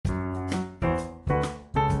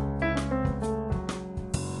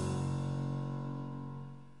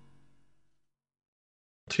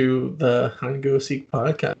to the Hide and Go Seek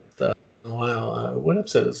podcast. Wow, what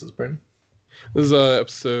episode is this, Brandon? This is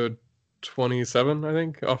episode 27, I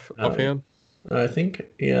think, offhand. I think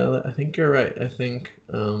you're right. I think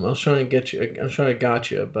I was trying to get you. I was trying to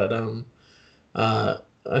got you, but uh,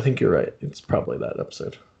 I think you're right. It's probably that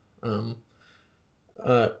episode. Um,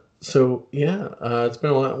 so yeah, it's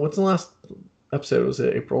been a while. What's the last episode? Was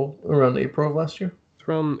it April? Around April of last year? It's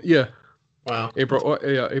from Wow. April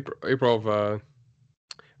of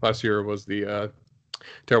last year was the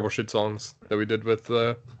terrible shit songs that we did with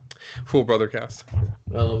the Full Brother cast.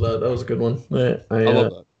 I love that. That was a good one. I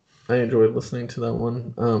love that. I enjoyed listening to that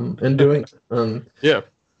one. And doing Yeah.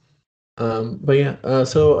 But yeah,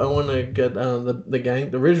 so I want to get the gang,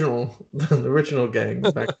 the original gang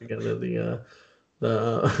back together. The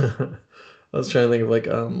I was trying to think of like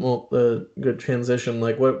the good transition.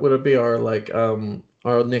 Like what would it be our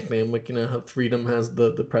nickname? Like how Freedom has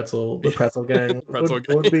the pretzel gang. Pretzel What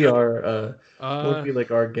would be our what would Uh, be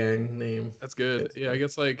like our gang name? that's good. Yeah, I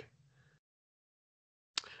guess like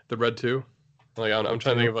the Red 2. Like I'm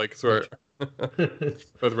trying to think of like sort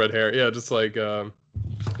with red hair. Yeah, just like Red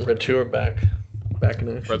 2 are back in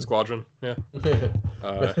action. Red Squadron. Yeah.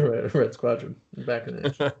 Red Squadron back in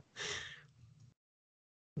action.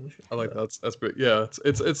 I like that. That's pretty. Yeah,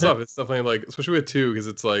 it's tough. It's definitely like, especially with two, because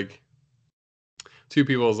it's like two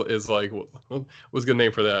people is like what's a good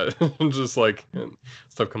name for that? Just like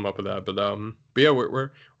stuff come up with that. But yeah,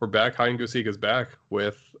 we're back. Hide and Go Seek is back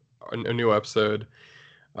with a new episode.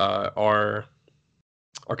 Our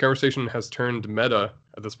conversation has turned meta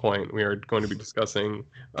at this point. We are going to be discussing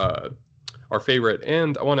our favorite,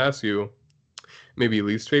 and I want to ask you, maybe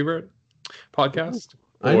least favorite podcast,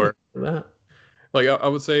 or like I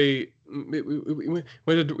would say we don't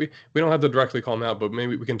have to directly call them out, but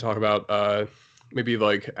maybe we can talk about maybe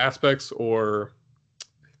like aspects or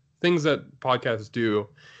things that podcasts do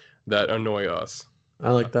that annoy us.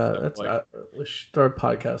 I like that. We should start a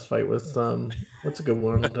podcast fight with what's a good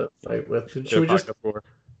one to fight with? Should we just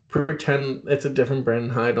pretend it's a different Brandon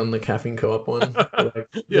Hyde on the Caffeine Co-op one? Like,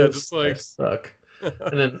 yeah, just like suck,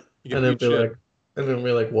 and then be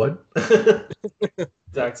like, what?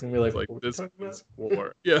 Zach's gonna be like this is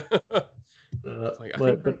war. Yeah. Like,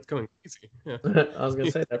 it's going easy. Yeah. I was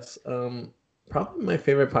gonna say that's probably my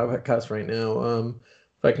favorite podcast right now.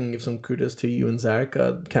 If I can give some kudos to you and Zach,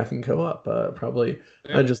 Caffeine Co-op, probably.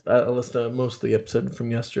 Yeah. I listened to most of the episode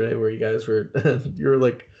from yesterday where you guys were you were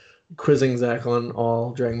like quizzing Zach on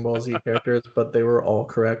all Dragon Ball Z characters, but they were all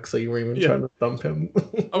correct, so you were even trying to thump him.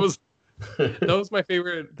 That was my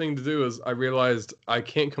favorite thing to do. Is I realized I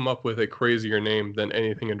can't come up with a crazier name than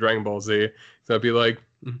anything in Dragon Ball Z. So I'd be like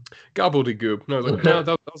Gobbledygook. No, I was like, no,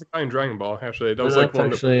 that was a guy in Dragon Ball. Actually, that was like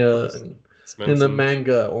one actually in the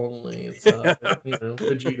manga only. It's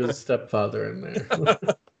Vegeta's stepfather in there.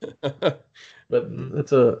 But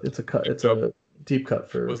it's a deep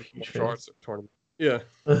cut for huge fans. Yeah.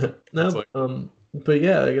 But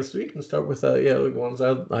yeah, I guess we can start with the ones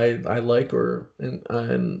I like and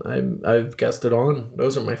I've guessed it on.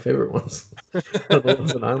 Those are my favorite ones. The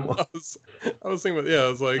ones that I'm on. I was thinking about, I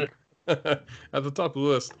was like at the top of the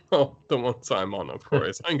list. Oh, the ones I'm on, of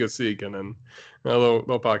course. I can go Seek, and then a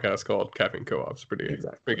little podcast called Caffeine Co-op's pretty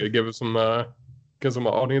good. Give us some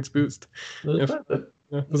audience boost. The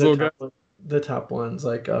top ones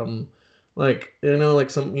like some like Johnny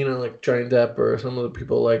Depp or some of the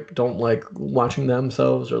people like don't like watching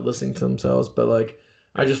themselves or listening to themselves, but like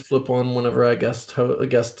I just flip on whenever I guest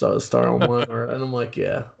star on one, and I'm like,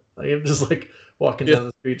 yeah, I'm just like walking down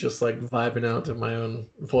the street, just like vibing out to my own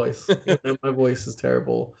voice. My voice is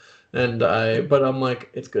terrible, but I'm like,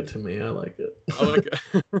 it's good to me. I like it. I like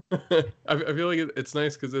it. I feel like it's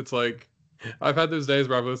nice because it's like, I've had those days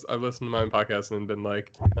where I've listened to my own podcast and been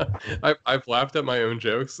like, I've laughed at my own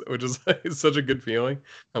jokes, which is like such a good feeling.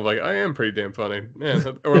 I'm like, I am pretty damn funny,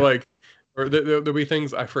 man. Or there'll be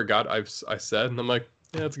things I forgot I said, and I'm like,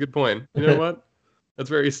 yeah, that's a good point. You know what? That's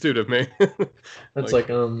very astute of me. That's like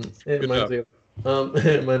it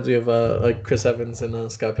reminds me of like Chris Evans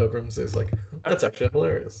and Scott Pilgrim. So it's like, that's actually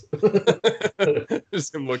hilarious.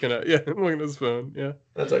 Just him looking at his phone. Yeah,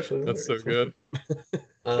 that's actually hilarious. That's so good.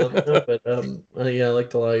 I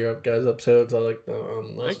liked a lot of your guys' episodes. I like the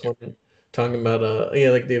last one talking about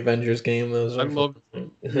like the Avengers game. I love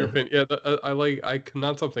your opinion. Yeah, I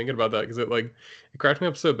cannot stop thinking about that because it cracked me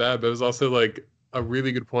up so bad, but it was also like a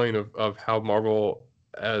really good point of how Marvel,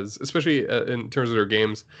 especially in terms of their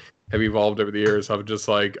games, have evolved over the years. I've just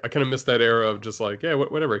like, I kind of missed that era of just like, yeah,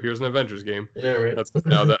 whatever. Here's an Avengers game. Yeah, right. That's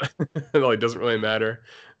now that it like doesn't really matter.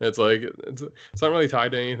 It's like it's not really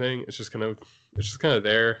tied to anything. It's just kind of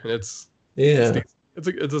there, and it's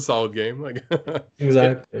it's a solid game. Like it,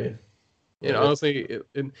 Exactly. and Yeah. honestly,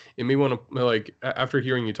 it made me want to like after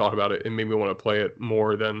hearing you talk about it, it made me want to play it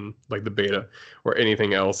more than like the beta or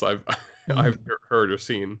anything else I've I've Mhm. heard or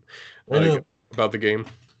seen I like know. about the game.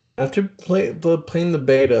 After playing the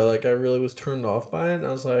beta, like I really was turned off by it. And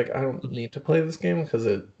I was like, I don't need to play this game because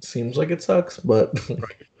it seems like it sucks. But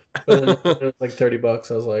but then it was like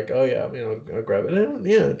 $30. I was like, oh yeah, I'll grab it. And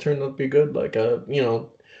yeah, it turned out to be good. Like and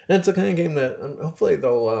it's the kind of game that hopefully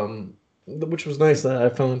they'll which was nice that I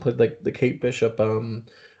finally played like the Kate Bishop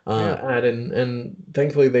Yeah, add in, and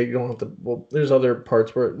thankfully they don't have to. Well, there's other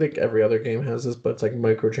parts where like every other game has this, but it's like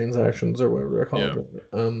microtransactions or whatever they're yeah, called.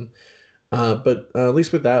 But at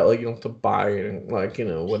least with that, like you don't have to buy like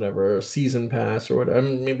whatever season pass or whatever. I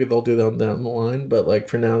mean, maybe they'll do that down the line, but like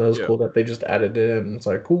for now, that was yeah, cool that they just added it in. It's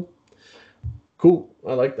like cool, cool.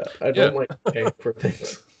 I like that. I yeah. don't like paying for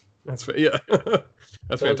things. Yeah,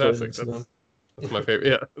 that's That was really fantastic. nice of them. That's my favorite.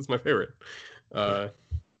 Yeah, that's my favorite. Uh,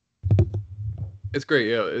 it's great.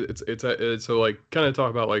 Yeah, it's so like kind of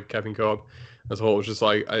talk about like Caffeine Co-op as a whole. It's just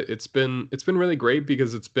like it's been really great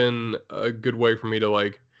because it's been a good way for me to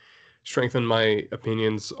like strengthen my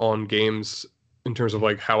opinions on games in terms of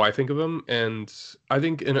like how I think of them. And I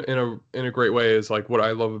think in a great way is like what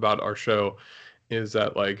I love about our show is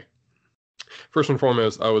that like first and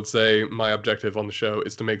foremost, I would say my objective on the show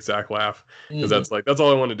is to make Zach laugh because Hmm. that's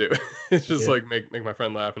all I want to do. It's just Yeah. like make my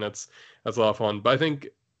friend laugh, and that's a lot of fun. But I think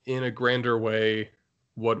in a grander way,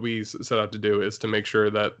 what we set out to do is to make sure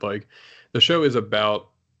that like the show is about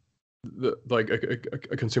the like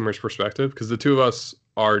a consumer's perspective because the two of us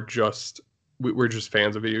are just we're just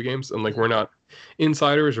fans of video games and like we're not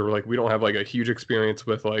insiders or like we don't have like a huge experience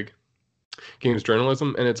with like games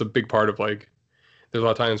journalism, and it's a big part of like there's a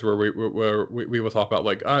lot of times where we will talk about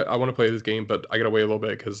like I want to play this game, but I gotta wait a little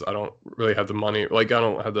bit because I don't really have the money. Like I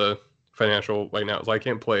don't have the financial right now, so I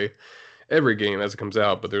can't play every game as it comes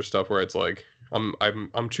out. But there's stuff where it's like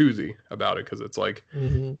I'm choosy about it because it's like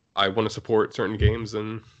Hmm. I want to support certain games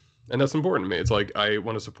and that's important to me. It's like I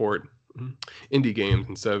want to support indie games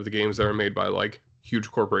instead of the games that are made by like huge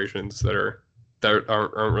corporations that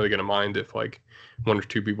aren't really gonna mind if like one or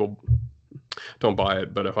two people don't buy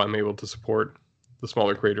it. But if I'm able to support the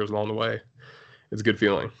smaller creators along the way, it's a good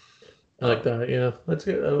feeling. I like that. Yeah, that's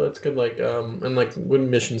good. That's good. Like, and like, what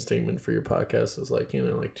mission statement for your podcast is like,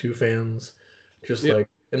 like two fans, just Yeah, like,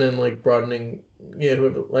 and then like broadening, yeah,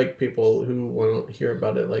 who like people who want to hear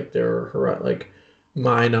about it, like like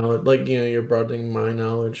my knowledge, like you're broadening my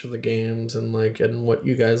knowledge of the games and like and what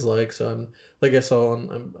you guys like. So I'm like I saw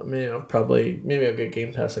on, I mean, I'll probably maybe I'll get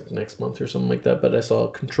Game Pass like next month or something like that. But I saw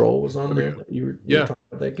Control was on that'd be there. cool. You were Yeah, talking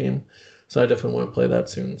about that game, so I definitely want to play that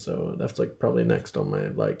soon. So that's like probably next on my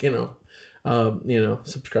like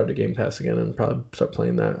subscribe to Game Pass again and probably start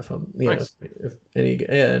playing that if I'm, nice. if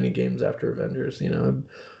any games after Avengers,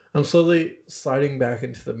 I'm slowly sliding back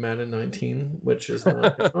into the Madden 19, which is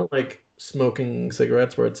not, it's not like smoking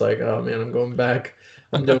cigarettes where it's like, oh man, I'm doing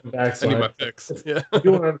I need backslide. my fix. It's, Yeah, I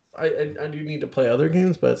do want to, I do need to play other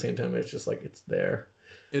games, but at the same time, it's just like it's there.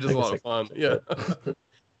 it is I a guess lot I of fun. can Yeah, check it.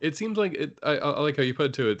 it seems like it. I like how you put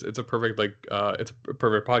it too. It's a perfect like it's a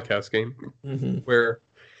perfect podcast game Hmm. where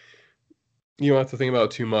you don't have to think about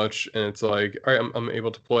it too much, and it's like, all right, I'm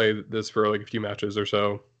able to play this for like a few matches or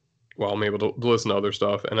so, while I'm able to listen to other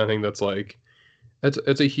stuff, and I think that's like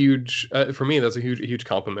it's a huge for me. That's a huge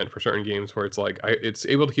compliment for certain games where it's like it's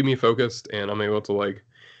able to keep me focused, and I'm able to like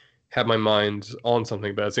have my mind on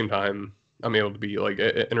something, but at the same time, I'm able to be like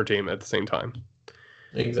entertained at the same time.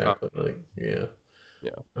 Uh, Exactly. Like, yeah.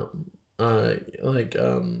 yeah.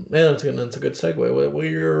 Yeah, that's a good segue. What are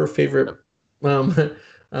your favorite um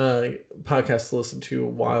podcasts to listen to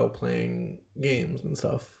while playing games and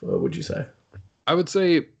stuff, would you say? I would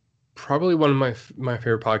say probably one of my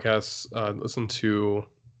favorite podcasts listen to,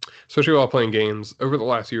 especially while playing games over the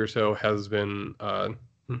last year or so, has been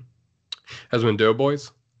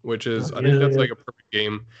Doughboys, which is I think Yeah, that's yeah. like a perfect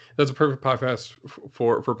game. That's a perfect podcast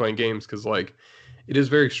for playing games because like it is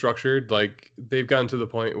very structured. Like they've gotten to the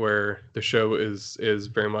point where the show is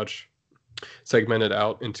very much segmented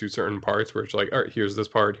out into certain parts where it's like, all right, here's this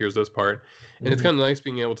part, and it's Hmm. kind of nice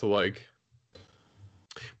being able to like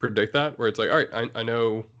predict that where it's like, all right, I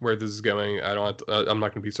know where this is going. I don't have to, I'm not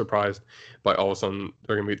going to be surprised by all of a sudden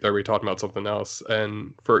they're talking about something else.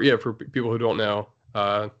 And for people who don't know,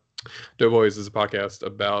 Doughboys is a podcast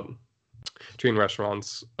about chain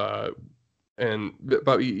restaurants, and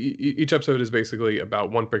about each episode is basically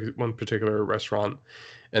about one particular restaurant,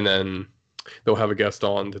 and then they'll have a guest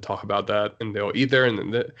on to talk about that, and they'll eat there,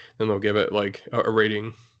 and then they'll give it like a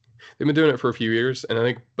rating. They've been doing it for a few years, and I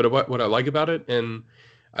think, but what I like about it, and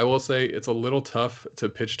I will say it's a little tough to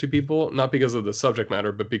pitch to people, not because of the subject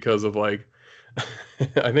matter, but because of like,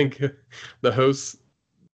 I think the hosts,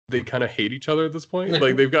 they kind of hate each other at this point.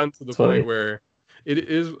 Like they've gotten to the It's funny. point where it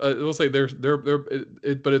is. I will say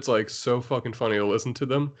but it's like so fucking funny to listen to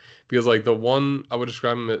them because like the one I would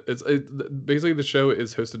describe them. Basically the show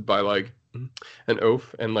is hosted by like an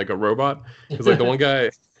oaf and like a robot. Because like the one guy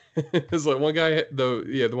is like one guy though.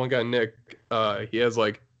 Yeah, the one guy Nick. He has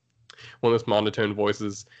like one of the most monotone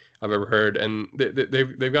voices I've ever heard, and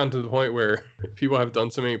they've gotten to the point where people have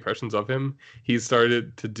done so many impressions of him. He's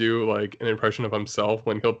started to do like an impression of himself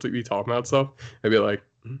when he'll be talking about stuff. I'd be like,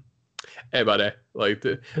 "Hey, buddy, like,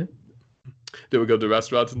 did we go to the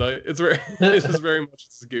restaurant tonight?" It's just very much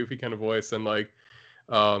this goofy kind of voice, and like,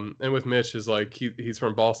 and with Mitch is like he's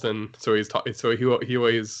from Boston, so he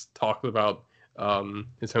always talks about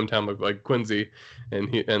his hometown of like Quincy,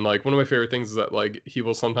 and like one of my favorite things is that like he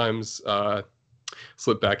will sometimes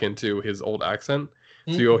slip back into his old accent.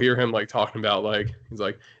 So you'll hear him like talking about like he's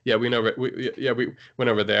like, yeah, we went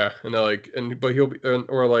over there, and they're like, but he'll be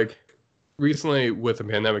or like recently with the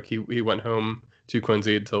pandemic, he went home to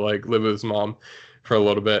Quincy to like live with his mom for a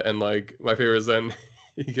little bit, and like my favorite is then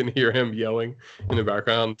you can hear him yelling in the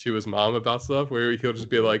background to his mom about stuff where he'll just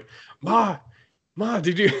be like, Ma,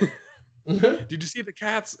 did you did you see the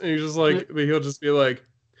cats? And he's just like, he'll just be like,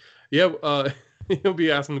 yeah, he'll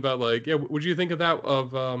be asking about like, yeah, what do you think of that?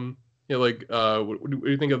 Like, what do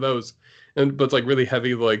you think of those? But it's like really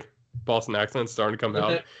heavy, like Boston accent starting to come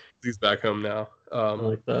out. He's back home now. I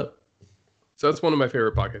like that. So that's one of my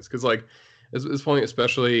favorite podcasts because like, it's funny,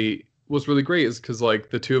 especially what's really great is because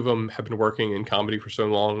like the two of them have been working in comedy for so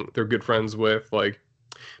long. They're good friends with like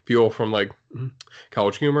people from like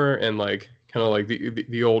College Humor and like kind of like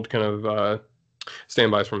the old kind of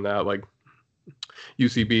standbys from that, like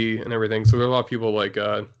UCB and everything. So there are a lot of people like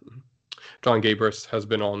John Gabris has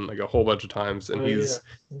been on like a whole bunch of times, and he's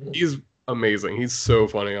amazing. He's so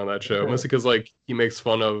funny on that show, mostly because like he makes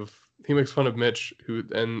fun of Mitch, who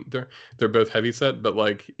and they're both heavyset, but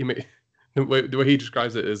like the way he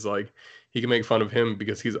describes it is like he can make fun of him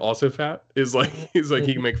because he's also fat. Is like he's like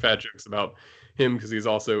he can make fat jokes about him because he's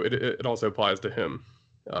also it also applies to him.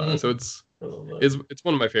 So it's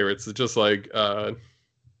one of my favorites. It's just like one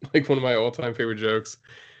of my all-time favorite jokes.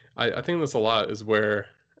 I think this a lot is where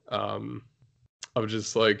I was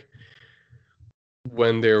just like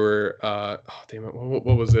when there were oh damn it, what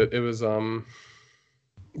was it? It was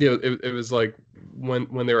it was like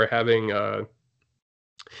when they were having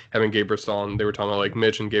Gabris on, they were talking about like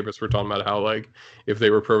Mitch and Gabris were talking about how like if they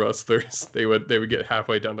were pro wrestlers, they would get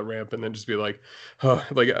halfway down the ramp and then just be like, oh,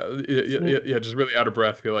 like yeah, just really out of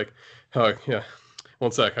breath, be like, oh yeah,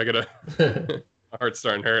 one sec, I gotta, my heart's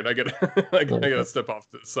starting to hurt, I gotta step off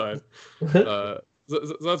to the side. So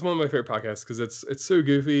that's one of my favorite podcasts because it's so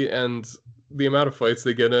goofy, and the amount of fights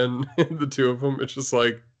they get in, the two of them, it's just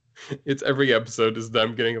like it's every episode is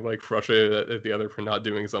them getting like frustrated at the other for not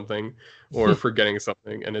doing something or forgetting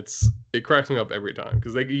something, and it cracks me up every time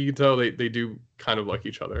because you can tell they do kind of like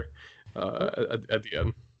each other at the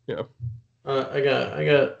end. Yeah. I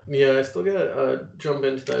still gotta jump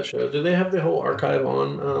into that show. Do they have the whole archive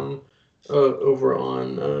on over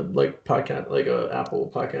on like podcast, like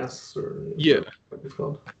Apple Podcasts or what it's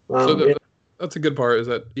called? So that's a good part is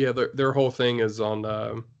that their whole thing is on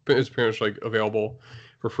it's pretty much like available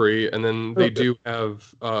for free, and then they do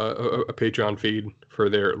have a Patreon feed for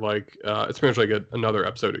their like it's pretty much like another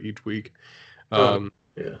episode each week. Which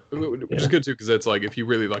is good too because it's like if you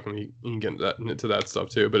really like them, you can get into that stuff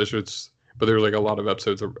too. But but there's like a lot of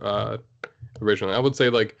episodes originally. I would say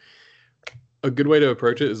like a good way to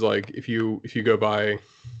approach it is like if you go by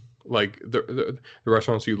like the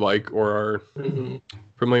restaurants you like or are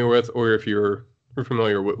familiar with, or if you're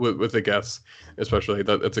familiar with the guests, especially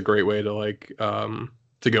that's a great way to like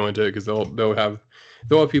to go into it because they'll have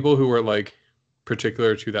people who are like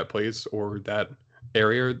particular to that place or that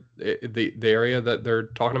area, the area that they're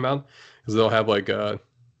talking about, because they'll have like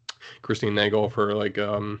Christine Nagel for like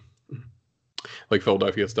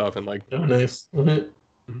Philadelphia stuff and like nice.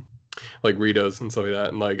 Like Rita's and stuff like that,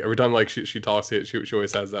 and like every time like she talks it, she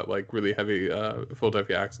always has that like really heavy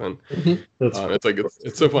Philadelphia accent. It's like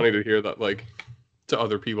it's so funny to hear that like to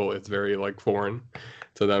other people it's very like foreign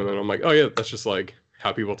to them, and I'm like, oh yeah, that's just like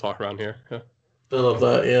how people talk around here. Yeah. I love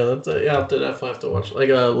that. Yeah, that's I'll definitely have to watch. Like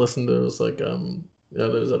listen to those like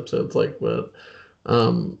those episodes like with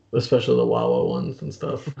especially the Wawa ones and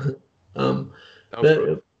stuff. That's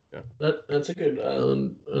a good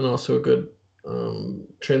and also a good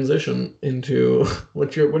transition into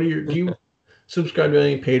do you subscribe to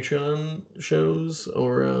any Patreon shows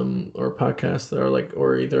or podcasts that are like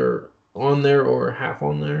or either on there or half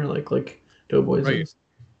on there, like Doughboys Right. is.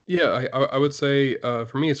 Yeah, I would say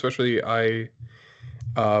for me especially, I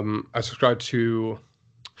subscribe to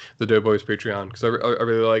the Doughboys Patreon because I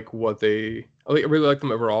really like what I really like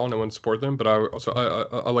them overall, and I want to support them. But I also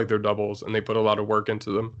I like their doubles, and they put a lot of work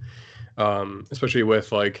into them. Especially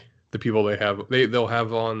with like the people they have. They'll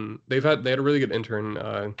have on. They had a really good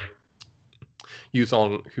intern,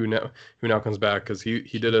 Yusong, who now comes back because he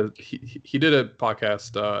did a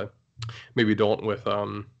podcast. Maybe don't with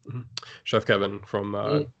Chef Kevin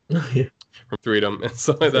Yeah. from Freedom, and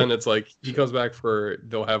so then it's like he comes back for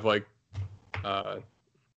they'll have like uh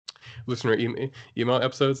listener email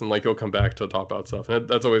episodes, and like he'll come back to talk about stuff, and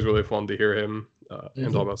that's always really fun to hear him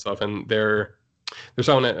talk about stuff. And their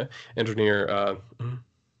sound engineer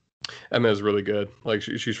Emma is really good. Like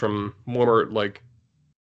she's from more like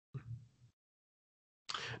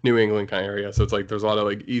New England kind of area, so it's like there's a lot of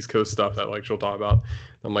like East Coast stuff that like she'll talk about.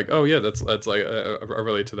 I'm like, oh yeah, that's like I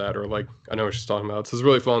relate to that, or like I know what she's talking about. So it's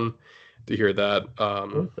really fun to hear that I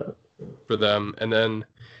like that. for them. And then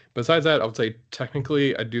besides that, I would say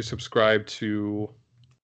technically I do subscribe to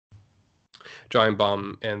Giant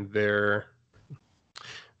Bomb and their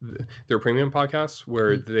premium podcasts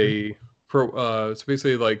where they so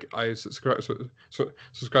basically like I subscribe to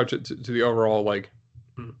the overall like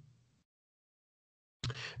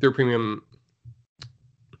their premium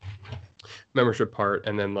membership part,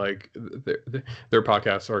 and then like their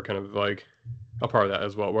podcasts are kind of like a part of that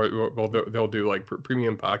as well. Well, they'll do like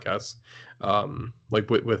premium podcasts, like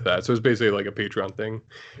with that. So it's basically like a Patreon thing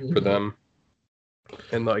for them,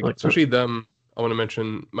 and like Like that. especially them. I want to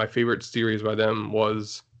mention my favorite series by them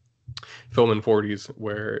was Film in 40s,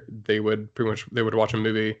 where they would watch a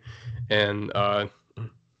movie and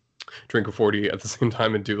drink a 40 at the same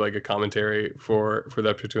time and do like a commentary for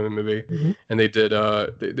that particular movie. Mhm. And they did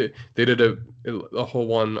they did a whole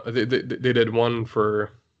one. They did one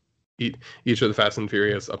for each of the Fast and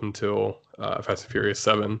Furious up until Fast and Furious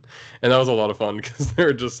 7, and that was a lot of fun because they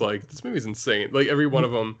were just like, this movie's insane. Like every one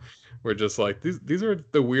of them were just like, these are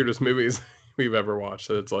the weirdest movies we've ever watched.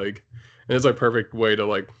 So it's like, and it's like perfect way to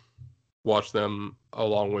like watch them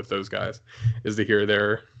along with those guys is to hear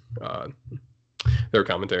their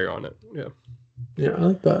commentary on it. Yeah. Yeah, I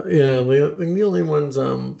like that. Yeah, I think the only ones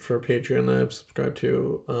for Patreon that I've subscribed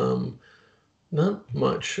to not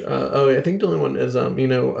much. Oh, yeah, I think the only one is so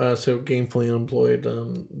Gamefully Unemployed,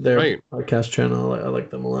 their Right. podcast channel. I like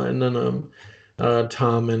them a lot. And then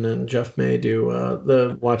Tom and then Jeff May do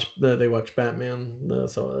they watch Batman.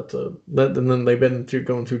 So that's that, and then they've been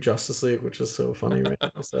going through Justice League, which is so funny right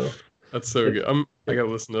now. So That's so it, good. I gotta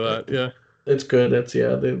listen to that. Yeah. it's good. It's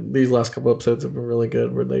these last couple episodes have been really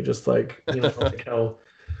good, where they just like like how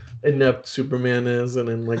inept Superman is, and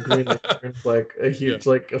then like Green Lantern's like a Yeah. huge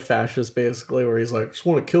like a fascist basically, where he's like just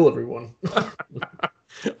want to kill everyone. And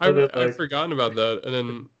then I've like forgotten about that. And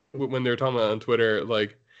then when they were talking about it on Twitter,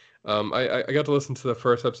 like, I got to listen to the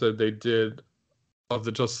first episode they did of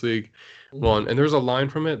the Justice League one, and there's a line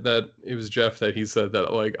from it that it was Jeff that he said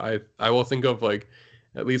that like I will think of like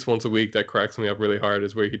at least once a week that cracks me up really hard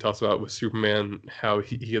is where he talks about with Superman how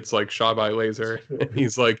he gets like shot by a laser, and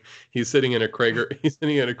he's like he's sitting in a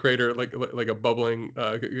crater like a bubbling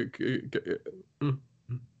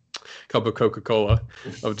cup of Coca-Cola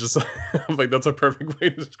of just I'm like that's a perfect way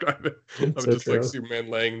to describe it, of so just like true. Superman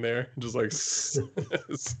laying there just like it's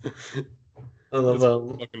I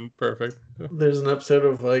love fucking perfect. there's an episode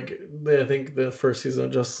of like I think the first season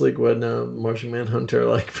of Justice League when Martian Manhunter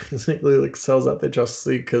like basically like sells out the Justice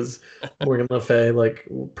League because Morgan Le Fay like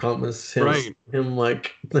promised Right. him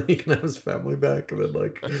like that he can have his family back, and then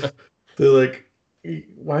like they're like,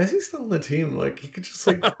 why is he still on the team? Like he could just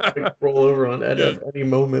like roll over on Ed Yeah. at any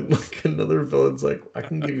moment. Like another villain's like, I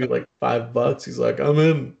can give you like $5. He's like, I'm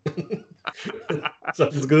in.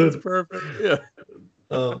 Sounds That's good. perfect. Yeah.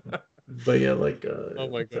 Um, but yeah, like Oh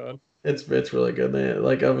my god. it's really good. They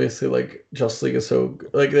like obviously like Justice League is so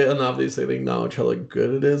like and obviously they acknowledge how like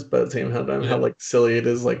good it is, but at the same time how Yeah. like silly it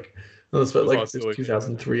is. Like but There's a lot like of there's silly things.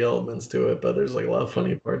 2003 elements to it, but there's like a lot of Yeah.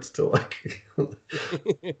 funny parts to like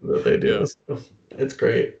that they do. Yeah. So it's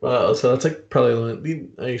great. So that's like probably the only,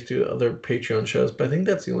 I used to do other Patreon shows, but I think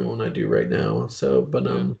that's the only one I do right now. So, but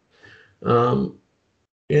Yeah. um,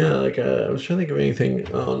 yeah, like I was trying to think of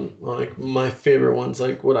anything on like my favorite ones.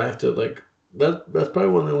 Like what I have to like that's probably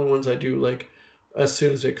one of the only ones I do like as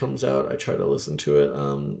soon as it comes out. I try to listen to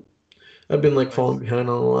it. I've been like falling Nice. behind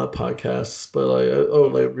on a lot of podcasts, but like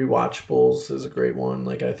like Rewatchables is a great one.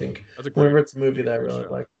 Like I think That's a whenever great it's a movie that I great really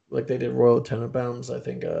show. like they did Royal Tenenbaums. I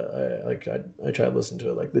think I try to listen to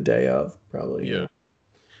it like the day of probably. Yeah. Are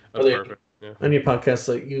That's there perfect. Yeah. any podcast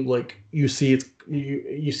that you see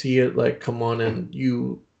you see it like come on and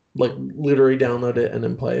you like literally download it and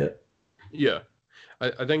then play it. Yeah.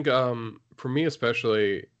 I think for me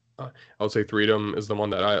especially, I would say Freedom is the one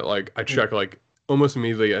that I Mm, check like almost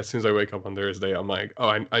immediately as soon as I wake up on Thursday. I'm like, oh,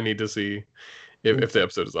 I need to see mm. if the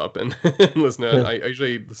episode is up and, and listen to it. Yeah. I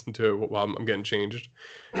usually listen to it while I'm getting changed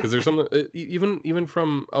because there's something even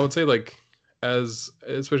from I would say like as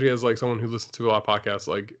especially as like someone who listens to a lot of podcasts,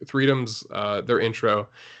 like Freedom's their intro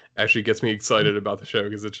actually gets me excited about the show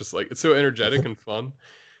because it's just like it's so energetic and fun.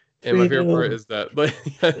 And my favorite part Freedom. is that like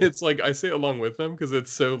it's like I say it along with them because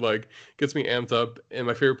it's so like gets me amped up. And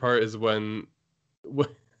my favorite part is when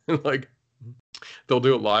like they'll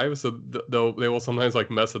do it live, so they will sometimes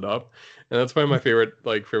like mess it up, and that's one of my favorite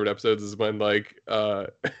episodes is when like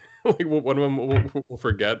one of them will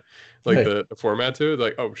forget like Right. the format to it,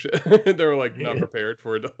 like oh shit, they're like not Yeah. prepared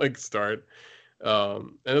for it to like start.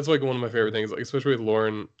 And that's like one of my favorite things, like especially with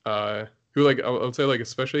Lauren, who like I would say like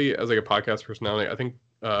especially as like a podcast personality, I think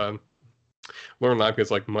Lauren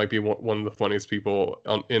Lapkus like might be one of the funniest people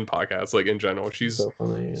in podcasts like in general. It's She's so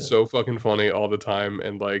funny. Yeah. so fucking funny all the time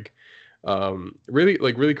and like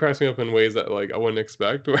really cracks me up in ways that like I wouldn't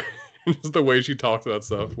expect. Just the way she talks about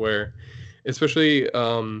stuff, where especially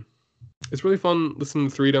it's really fun listening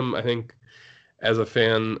to Freedom. I think as a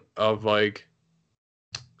fan of like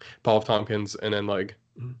Paul F. Tompkins and then like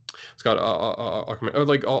Scott Ackerman, or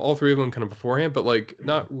like all three of them kind of beforehand, but like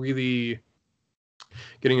not really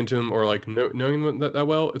getting into them or like knowing them that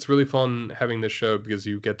well. It's really fun having this show because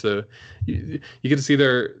you get to see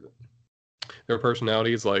their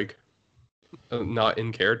personalities like not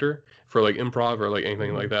in character for like improv or like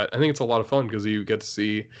anything like that. I think it's a lot of fun because you get to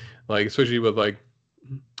see like especially with like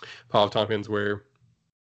Paul F. Tompkins where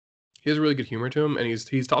he has a really good humor to him and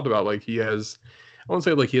he's talked about like he has I won't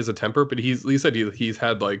say like he has a temper, but he said he's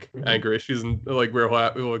had like Mhm. anger issues and like where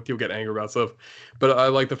he'll get angry about stuff. But I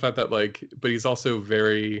like the fact that like, but he's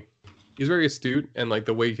very astute and like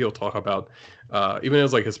the way he'll talk about, even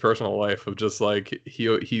as like his personal life of just like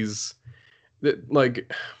he's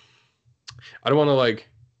like I don't want to like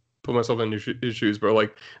put myself in his shoes, but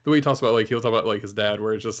like the way he talks about like he'll talk about like his dad,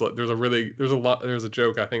 where it's just like there's a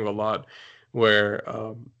joke I think of a lot where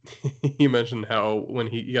he mentioned how when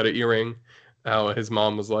he got an earring, how his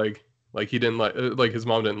mom was like he didn't like his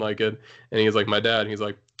mom didn't like it, and he's like my dad, and he's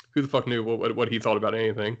like who the fuck knew what he thought about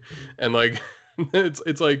anything, and like.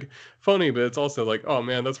 It's like funny, but it's also like, oh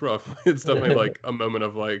man, that's rough. It's definitely like a moment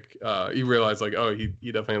of like you realize like, oh, he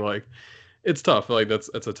definitely like it's tough. Like that's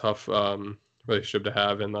a tough relationship to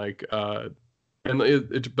have, and like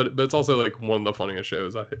and but it's also like one of the funniest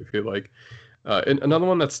shows I feel like. And another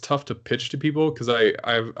one that's tough to pitch to people because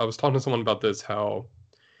I was talking to someone about this how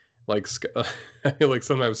like I feel like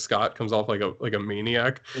sometimes Scott comes off like a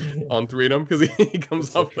maniac on Freedom because he That's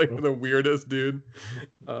comes so off like true. the weirdest dude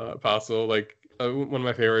possible. Like one of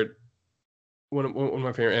my favorite one of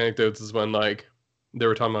my favorite anecdotes is when like they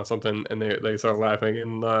were talking about something and they started laughing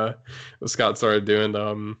and Scott started doing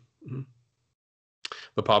the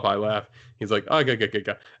Popeye laugh. He's like ah ga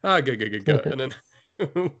ah ga and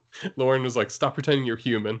then Lauren was like stop pretending you're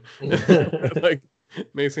human. Like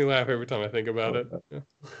makes me laugh every time I think about it. Yeah.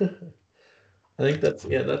 I think that's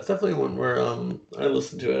definitely one where I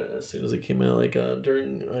listened to it as soon as it came out like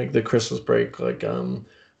during like the Christmas break like when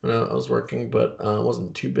I was working but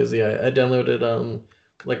wasn't too busy. I downloaded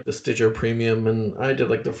like the Stitcher Premium and I did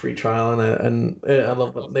like the free trial I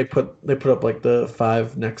love that they put up like the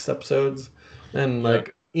 5 next episodes and Yeah.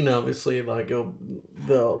 like obviously like they'll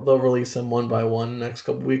release them one by one next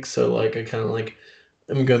couple weeks so like I kind of like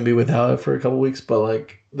I'm gonna be without it for a couple weeks, but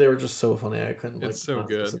like they were just so funny. I couldn't It's like so not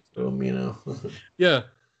listen good. to them. Yeah,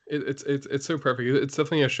 it's so perfect. It's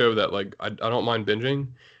definitely a show that like I don't mind binging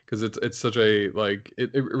because it's such a like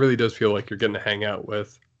it really does feel like you're getting to hang out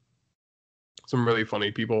with some really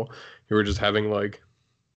funny people who are just having like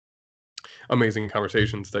amazing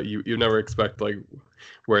conversations that you never expect like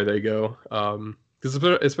where they go. Because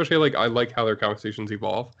especially like I like how their conversations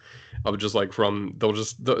evolve of just like from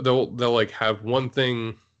they'll like have one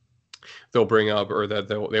thing they'll bring up or that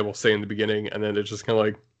they will say in the beginning and then it just kind of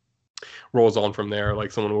like rolls on from there.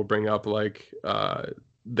 Like someone will bring up like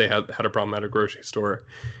they had a problem at a grocery store,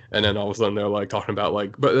 and then all of a sudden they're like talking about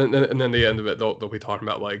like, but and then the end of it they'll be talking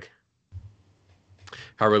about like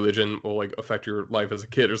how religion will like affect your life as a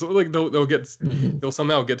kid or something. Like Mhm. they'll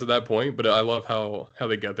somehow get to that point, but I love how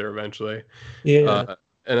they get there eventually. Yeah. Uh,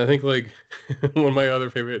 and I think like one of my other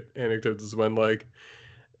favorite anecdotes is when like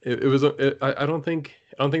it was I don't think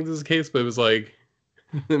this is the case, but it was like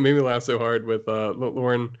it made me laugh so hard with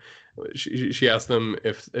Lauren she asked them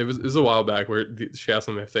if it was a while back where she asked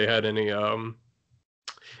them if they had any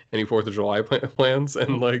 4th of July plans,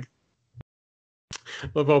 and like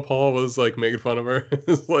love how Paul was like making fun of her.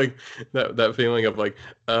 It's like that feeling of like,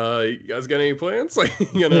 you guys got any plans? Like,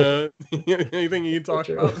 you gonna anything you can talk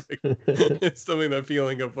about? Like, it's something, that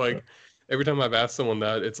feeling of like every time I've asked someone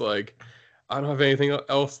that, it's like, I don't have anything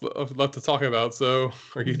else left to talk about. So,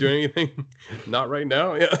 are you doing anything? Not right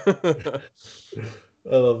now. Yeah.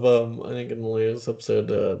 I love I think in the latest episode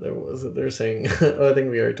they're saying I think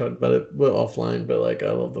we already talked about it but offline, but like I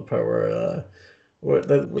love the part where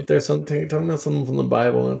there's something talking about something from the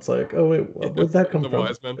Bible and it's like, oh wait, where'd that come The from?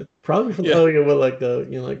 wise men. Probably from oh yeah, well like the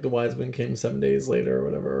like the wise men came 7 days later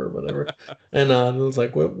or whatever. And it was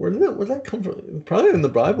like, where'd that come from? Probably in the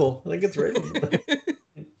Bible. I think it's right.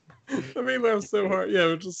 I made me laugh so hard. Yeah,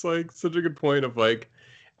 it was just like such a good point of like,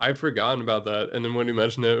 I'd forgotten about that, and then when you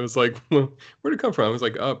mentioned it, it was like, well, where'd it come from? I was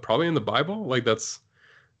like, probably in the Bible. Like that's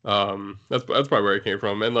probably where it came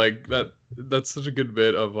from, and like that's such a good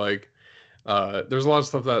bit of like, there's a lot of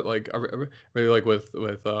stuff that like I really like with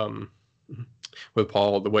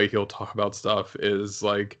Paul. The way he'll talk about stuff is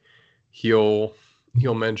like he'll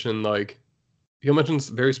mention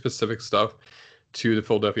very specific stuff to the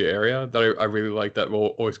Philadelphia area that I really like, that will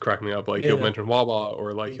always crack me up. Like he'll mention Wawa,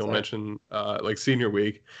 or like he'll mention like Senior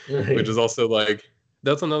Week, which is also like,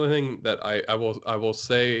 that's another thing that I will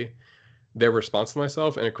say their response to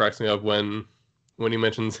myself, and it cracks me up when he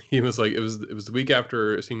mentions, he was like, it was the week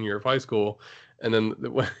after senior year of high school, and then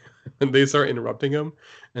when they start interrupting him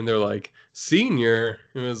and they're like, senior,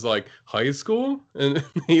 it was like high school, and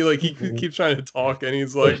he keeps trying to talk, and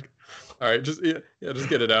he's like, all right, just get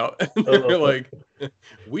it out. And they're like,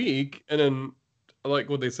 weak. And then like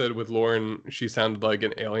what they said with Lauren, she sounded like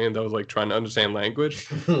an alien that was like trying to understand language.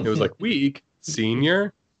 It was like week,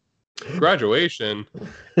 senior, graduation,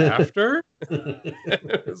 after.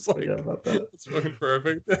 It's like, about that. It's fucking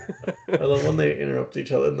perfect. I love when they interrupt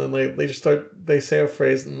each other and then they say a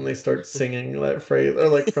phrase and then they start singing that phrase, or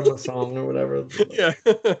like from a song or whatever. Yeah.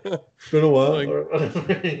 It's been a while. Like, or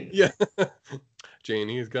whatever. Yeah.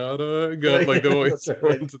 Janie's got a gun. Like the voice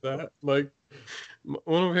into that. Like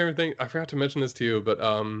one of my favorite things, I forgot to mention this to you, but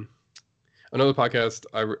another podcast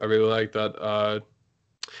I really like that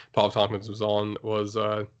Paul Tompkins was on was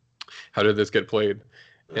How Did This Get Played?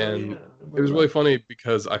 And it was really funny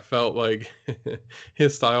because I felt like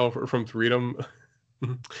his style from Freedom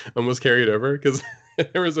almost carried over, because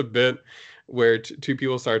there was a bit where two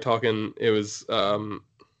people started talking. It was him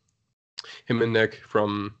and Nick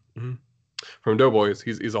from Doughboys.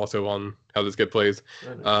 He's also on How This Get Plays,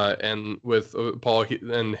 and with Paul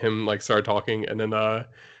and him like started talking, and then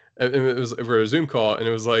it was over a Zoom call, and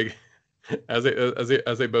it was like as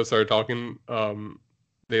they both started talking,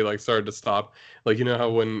 they like started to stop. Like, you know how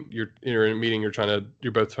when you're in a meeting, you're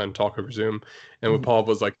both trying to talk over Zoom, and when Paul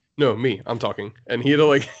was like, no, I'm talking, and he had to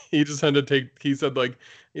like, he just had to take, he said like,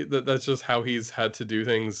 that's just how he's had to do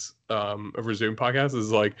things over Zoom podcasts,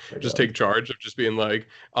 is like just take charge of just being like,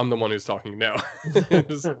 I'm the one who's talking now. I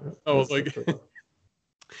was like,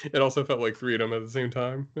 it also felt like Freedom at the same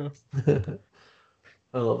time. Yeah.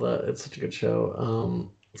 I love that. It's such a good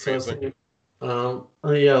show. Amazing.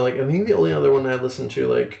 Yeah, like I think the only other one I listen to,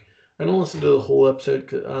 like I don't listen to the whole episode,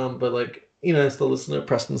 but like I still listen to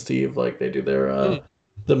Preston Steve, like they do their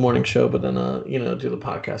the morning show, but then do the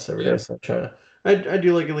podcast every day. So I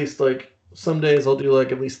do like at least like some days I'll do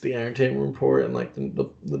like at least the entertainment report and like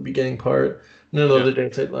the beginning part, and then other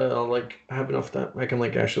days I'll like have enough that I can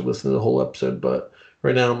like actually listen to the whole episode. But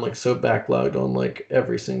right now I'm like so backlogged on like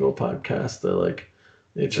every single podcast that like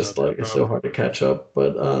it's just like it's so hard to catch up.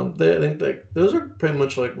 But I think that those are pretty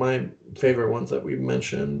much like my favorite ones that we've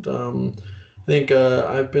mentioned. I think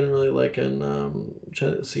I've been really liking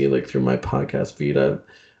trying to see like through my podcast feed.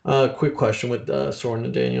 Quick question with Soren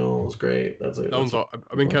and Daniel was great. I've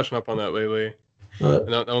been catching up on that lately,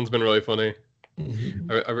 and that one's been really funny.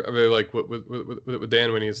 Mm-hmm. I really like with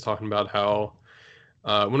Dan when he was talking about how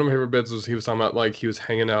one of my favorite bits was he was talking about like he was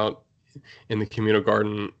hanging out in the communal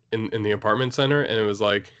garden in the apartment center, and it was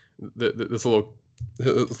like this little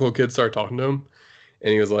kid started talking to him,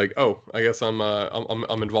 and he was like, "Oh, I guess I'm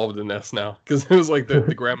involved in this now," because it was like the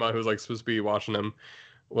grandma who was like supposed to be watching him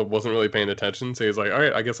wasn't really paying attention, so he's like, "All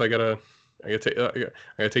right, I guess I gotta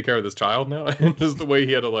take care of this child now," and just the way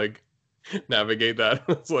he had to like navigate that,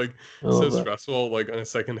 it's like so stressful, like on a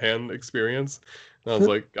secondhand experience. And I was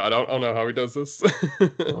like, God, I don't know how he does this.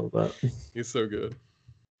 He's so good.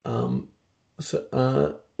 I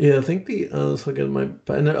think let's look at my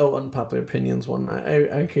unpopular opinions one. I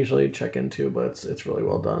occasionally check into, but it's really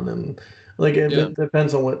well done, and like it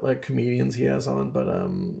depends on what like comedians he has on, but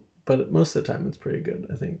but most of the time it's pretty good.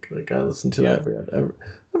 I think. Like I listen to Yeah, that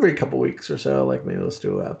every couple weeks or so. Like maybe let's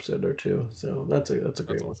do an episode or two. So that's a that's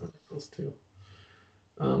great one. awesome. Those two.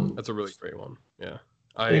 That's a really great one. Yeah.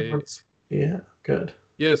 I think I what's yeah good.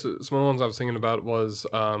 Yeah, so some of the ones I was thinking about was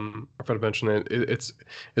I forgot to mention it's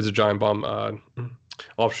a Giant Bomb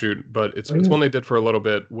offshoot, but Oh, it's yeah. one they did for a little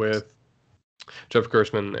bit with Jeff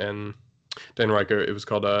Gerstmann and Dan Riker. It was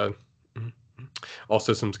called All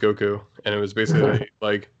Systems Goku, and it was basically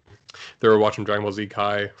like they were watching Dragon Ball Z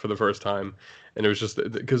Kai for the first time, and it was just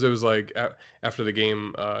because it was like after the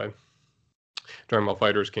game Dragon Ball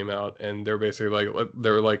Fighters came out, and they're basically like they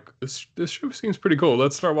were like this show seems pretty cool.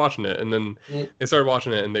 Let's start watching it, and then Mm. they started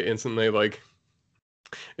watching it, and they instantly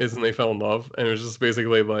fell in love, and it was just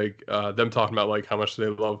basically like them talking about like how much they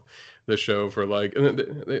love the show for like, and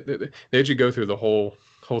then they actually go through the whole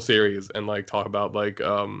series and like talk about like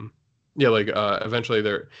yeah like eventually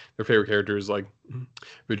their favorite characters like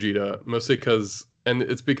Vegeta, mostly because and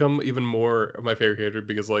it's become even more of my favorite character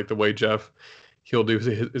because like the way Jeff he'll do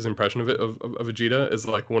his impression of it of Vegeta is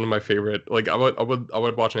like one of my favorite. Like I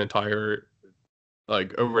would watch an entire like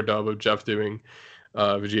overdub of Jeff doing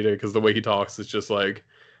Vegeta because the way he talks is just like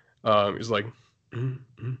he's like "Mm,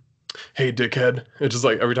 mm, hey dickhead." It's just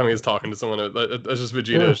like every time he's talking to someone that's just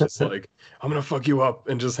Vegeta. It's just like I'm gonna fuck you up,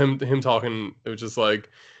 and just him talking. It was just like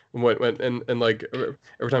when and like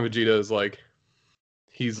every time Vegeta is like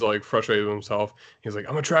he's like frustrated with himself. He's like,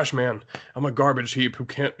 I'm a trash man. I'm a garbage heap who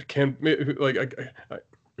can't who, like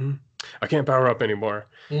I can't power up anymore.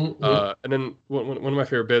 Mm-hmm. And then one of my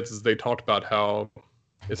favorite bits is they talked about how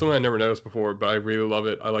it's something I never noticed before, but I really love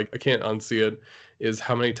it. I can't unsee it. Is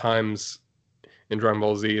how many times in Dragon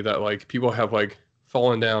Ball Z that like people have like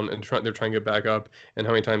fallen down and they're trying to get back up, and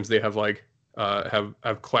how many times they have like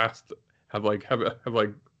have clasped have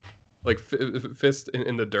like fist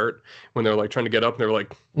in the dirt when they're like trying to get up and they're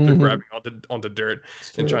Mm-hmm. grabbing onto dirt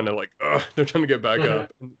and trying to like they're trying to get back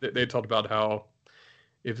up. And they talked about how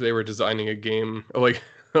if they were designing a game like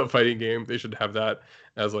a fighting game, they should have that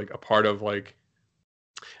as like a part of like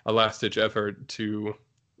a last ditch effort to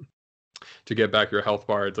get back your health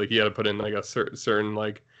bar. It's like you got to put in like a certain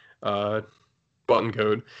like uh button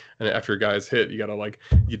code, and after a guy's hit you gotta like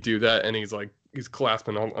you do that, and he's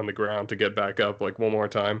clasping on the ground to get back up like one more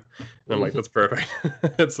time, and I'm like that's perfect.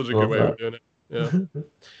 That's such a good Love way of that. doing it. Yeah.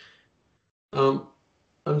 um,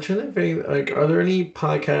 I'm trying to think like, are there any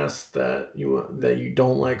podcasts that you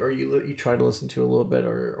don't like, or you try to listen to a little bit,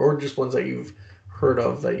 or just ones that you've heard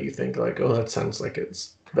of that you think like, oh, that sounds like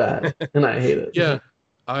it's bad, and I hate it. Yeah,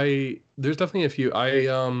 there's definitely a few. I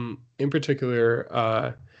in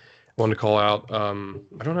particular want to call out I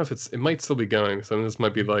don't know if it might still be going, so this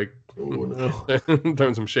might be like Oh no.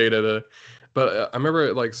 throwing some shade at it, but I remember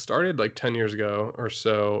it like started like 10 years ago or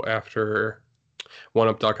so after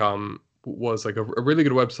OneUp.com was like a really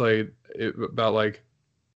good website about like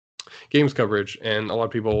games coverage, and a lot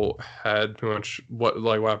of people had pretty much what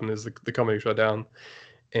happened is the company shut down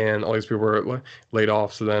and all these people were like, laid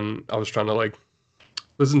off. So then I was trying to like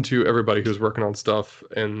listen to everybody who's working on stuff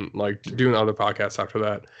and like doing other podcasts after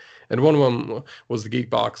that. And one of them was the Geek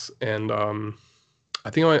Box, and I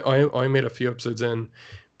think I made a few episodes in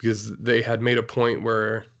because they had made a point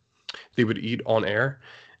where they would eat on air,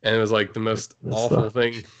 and it was like the most That's awful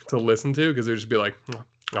thing to listen to because they'd just be like,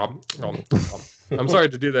 nom, nom, nom. I'm sorry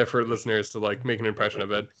to do that for listeners to like make an impression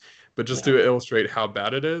of it, but just to illustrate how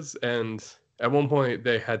bad it is. And at one point,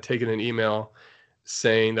 they had taken an email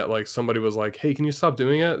saying that like somebody was like, "Hey, can you stop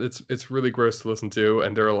doing it? It's really gross to listen to."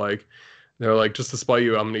 And they're like, just to spite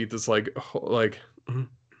you, I'm gonna eat this like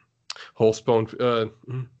whole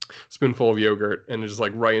spoonful of yogurt, and just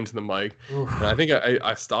like right into the mic. And I think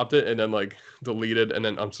I stopped it and then like deleted and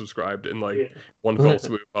then unsubscribed in like one fell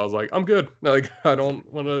swoop. I was like, I'm good. Like I don't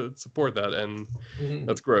want to support that, and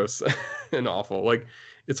that's gross and awful. Like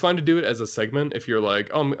it's fine to do it as a segment if you're like,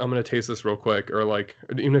 oh, I'm gonna taste this real quick, or like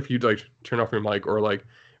even if you like turn off your mic, or like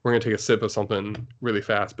we're gonna take a sip of something really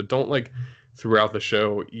fast, but don't like throughout the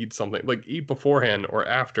show eat something. Like eat beforehand or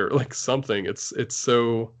after, like something. It's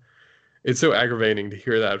so aggravating to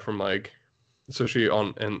hear that from like, especially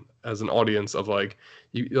on and as an audience of like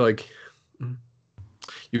you like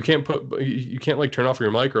you can't like turn off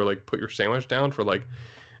your mic or like put your sandwich down for like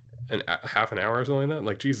half an hour or something like that.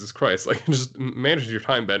 Like Jesus Christ, like just manage your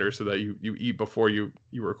time better so that you eat before you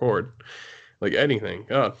record. Like anything.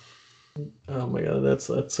 God. Oh my god, that's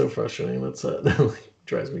so frustrating. That like,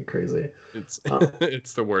 drives me crazy. It's Uh,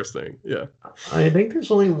 it's the worst thing. Yeah. I think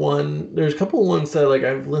there's only one. There's a couple ones that like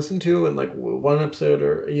I've listened to in like one episode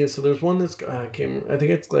or yeah. So there's one that's came. I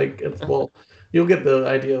think it's like it's well, you'll get the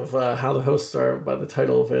idea of how the hosts are by the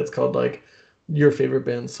title of it. It's called like your favorite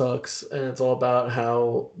band sucks, and it's all about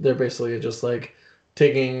how they're basically just like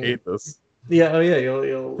taking. Hate this. Yeah, oh yeah, you'll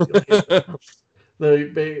hate them.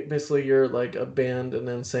 Basically you're like a band, and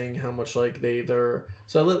then saying how much like they're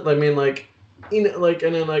so I mean like like,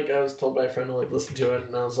 and then like I was told by a friend to like listen to it,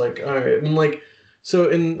 and I was like, all right, and like so,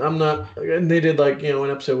 and I'm not, and they did like, an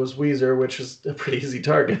episode was Weezer, which is a pretty easy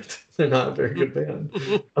target. They're not a very good band.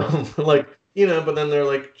 Like, but then they're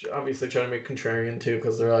like obviously trying to make contrarian too,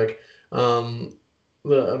 because they're like, um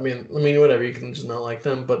I mean, whatever. You can just not like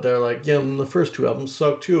them, but they're like, yeah, the first two albums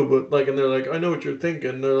suck too. But like, and they're like, I know what you're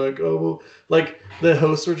thinking. They're like, oh, well, like the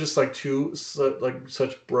hosts are just like like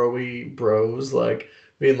such broy bros, like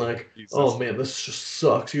being like, oh Jesus. man, this just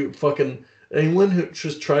sucks. You fucking anyone who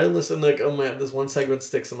just try to listen, like, oh man, this one segment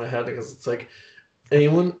sticks in my head because it's like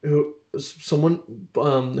someone who's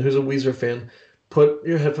a Weezer fan, put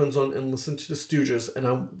your headphones on and listen to the Stooges, and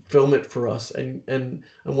I'll film it for us. And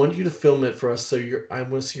I want you to film it for us, so I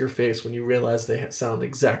want to see your face when you realize they sound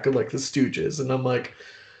exactly like the Stooges. And I'm like,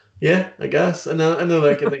 yeah, I guess. And I know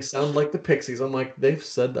like they sound like the Pixies. I'm like, they've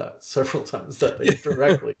said that several times that they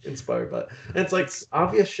directly inspired by it. And it's like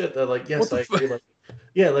obvious shit that like, yes, I agree. Like,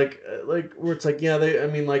 yeah, like where it's like, yeah, I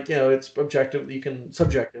mean, like, it's objective. You can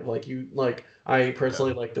subjective. Like I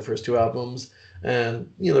personally like the first two albums,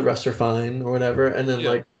 and the rest are fine or whatever. And then Yeah.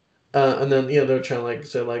 like, and then they're trying to like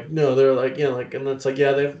say like, no, they're like, like, and it's like,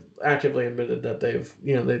 yeah, they've actively admitted that they've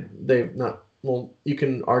they've not. Well, you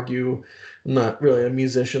can argue. I'm not really a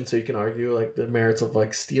musician, so you can argue like the merits of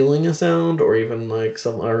like stealing a sound, or even like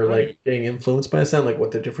or like Right. getting influenced by a sound, like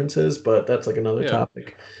what the difference is. But that's like another Yeah.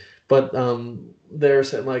 topic. But they're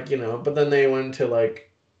saying like, but then they went to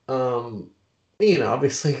like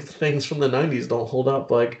obviously things from the 90s don't hold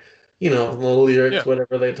up, like the lyrics, Yeah.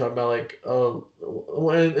 whatever they talk about, like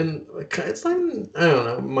and it's not even, I don't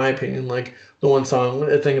know, in my opinion, like the one song,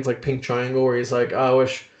 I think it's like Pink Triangle, where he's like, I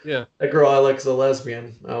wish Yeah. that girl I like is a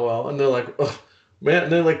lesbian. Oh well. And they're like, oh man,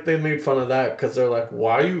 and then like they made fun of that because they're like,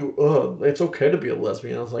 why you it's okay to be a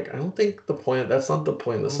lesbian. I was like, I don't think that's not the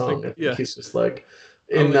point of I the don't think. song. I think Yeah. he's just like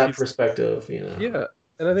I don't in think that he's. perspective, Yeah,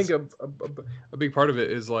 and I think a big part of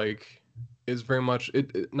it is like is very much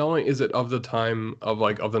not only is it of the time of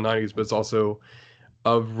like of the 90s, but it's also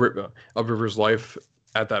of River's life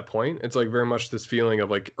at that point. It's like very much this feeling of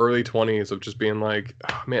like early 20s of just being like,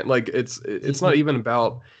 oh, man, like it's not even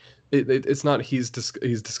about it's not he's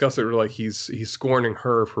disgusted or like he's scorning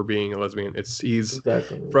her for being a lesbian. It's he's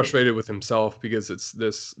Exactly. frustrated with himself because it's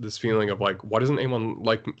this feeling of like, why doesn't anyone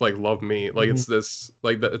like love me? Like Mhm. it's this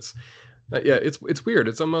like that it's yeah, it's weird.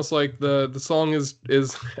 It's almost like the song is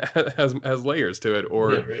has layers to it, Yeah, or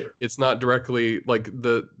right. it's not directly like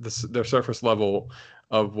the surface level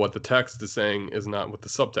of what the text is saying is not what the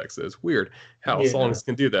subtext is. Weird how Yeah. songs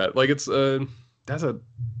can do that. Like it's that's a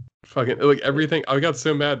fucking like everything. I got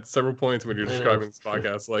so mad at several points when you're I know. describing this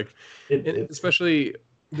podcast, like It's especially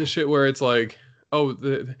the shit where it's like, oh,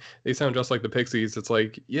 they sound just like the Pixies. It's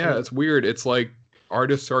like, yeah, it's weird. It's like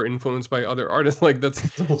artists are influenced by other artists. Like that's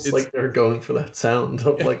it's almost it's like they're going for that sound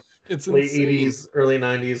of yeah, like it's late insane. 80s, early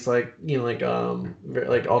 90s, like like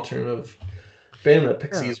like alternative band that Yeah,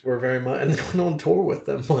 Pixies were very much, and they went on tour with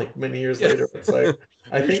them like many years yeah. later. It's like I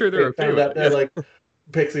Pretty think sure they they're okay found with out it. they're Yeah. like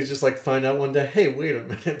Pixies just like find out one day, hey, wait a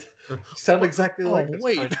minute, you sound What? exactly Oh, like us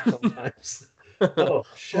wait. kind of sometimes. Oh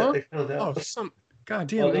shit, Huh? they found Oh, out. God Oh,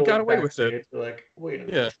 damn, they they're got like away with it. backstage. They're like, wait a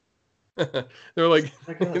Yeah. minute, They're like,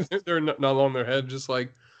 like us. they're not on their head, just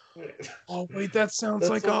like, Wait. oh, wait, that sounds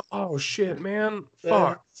That's like, some oh, shit, man. that has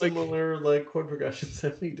Fuck. Like, similar like chord progressions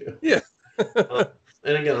that we do. yeah. Um,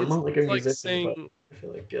 and again, I'm not like a It's like musician, but saying, I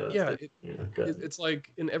feel like yeah, yeah, good. it's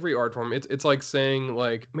like in every art form, it's like saying,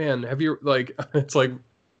 like, man, have you, like, it's like,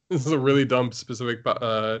 this is a really dumb specific,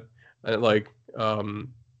 like,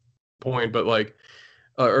 point, but like,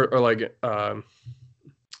 or like,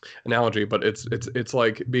 analogy, but it's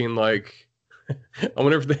like being like, I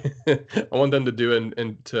wonder if they, I want them to do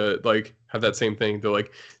and to like have that same thing. They're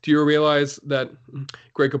like, do you realize that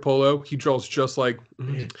Greg Capullo, he draws just like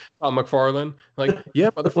Tom McFarlane? Like, yeah,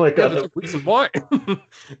 Oh my yeah, god, there's a reason why. that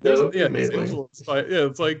There's would be he's amazing. influenced by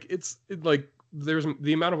it's like like there's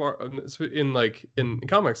the amount of art in like in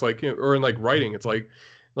comics like or in like writing. It's like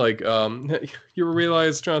you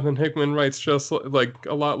realize Jonathan Hickman writes just like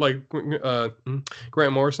a lot like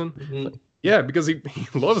Grant Morrison. Hmm. Yeah, because he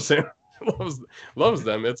loves him, loves loves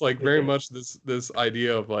them. It's like very Yeah. much this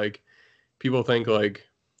idea of like people think like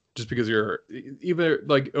just because you're either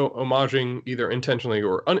like homaging either intentionally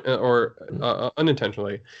or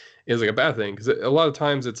unintentionally is like a bad thing because a lot of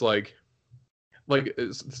times it's like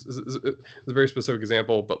it's a very specific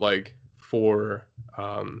example, but like for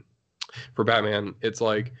Batman, it's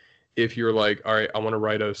like if you're like, all right, I want to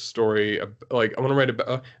write a story, like I want to write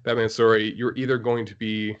a Batman story, you're either going to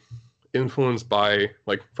be influenced by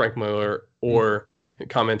like Frank Miller or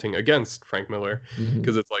commenting against Frank Miller,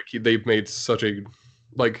 because it's like they've made such a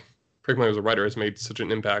like Frank Miller as a writer has made such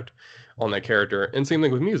an impact on that character. And same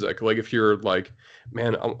thing with music. Like if you're like,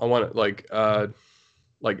 man, I want to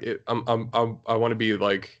I want to be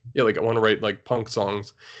like, yeah, like I want to write like punk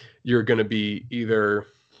songs, you're gonna be either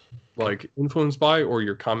like influenced by or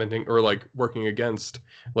you're commenting or like working against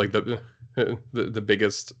like the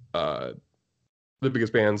biggest the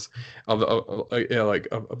biggest bands of the yeah, like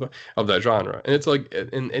of that genre. And it's like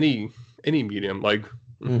in any medium, like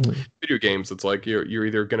video games, it's like you're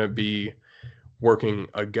either gonna be working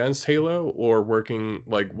against Halo or working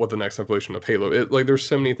like what the next evolution of Halo. It like there's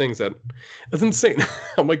so many things that's insane.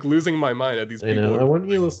 I'm like losing my mind at these I people. know. I wouldn't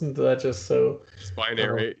you listen to that just so It's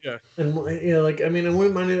binary, yeah. And yeah, like I mean, I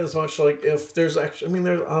wouldn't mind it as much. Like if there's actually, I mean,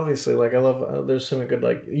 there's obviously like I love. There's so many good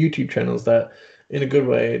like YouTube channels that, in a good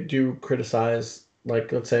way, do criticize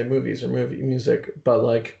like let's say movies or movie music, but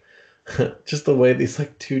like just the way these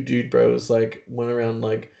like two dude bros like went around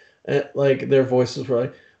like their voices were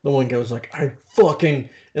like the one guy was like I fucking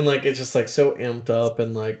and like it's just like so amped up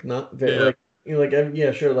and like not very Yeah. like you know, like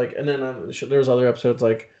yeah sure like and then sure, there's other episodes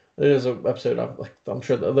like there's an episode of like I'm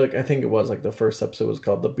sure that, like I think it was like the first episode was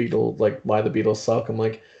called the Beatles like why the Beatles suck. I'm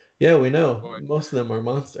like yeah we know Boy. most of them are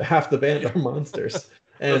monsters, half the band are monsters.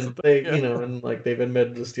 That's And the they, thing, yeah. you know, and like they've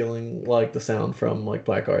admitted to stealing like the sound from like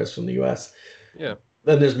black artists from the U.S. Yeah.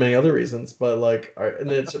 Then there's many other reasons, but like,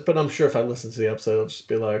 and it's, but I'm sure if I listen to the episode, it'll just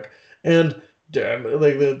be like, and damn,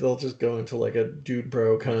 like they'll just go into like a dude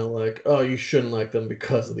bro kind of like, oh, you shouldn't like them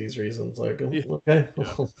because of these reasons. Like, oh, Yeah. okay,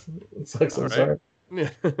 Yeah. it sucks. All I'm right. sorry. Yeah.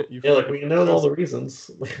 You Yeah, like fucking we know all knows. the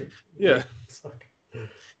reasons. Yeah. Suck.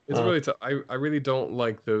 It's really tough. I really don't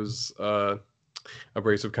like those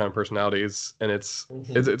abrasive kind of personalities, and it's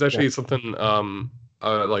actually something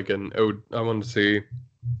like an ode I wanted to see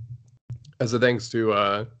as a thanks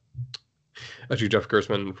to actually Jeff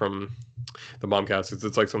Gersman from the Bombcast.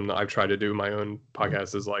 It's like something that I've tried to do in my own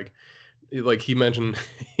podcast is like he mentioned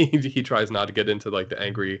he tries not to get into like the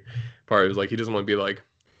angry part. It's like he doesn't want to be like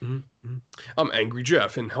I'm angry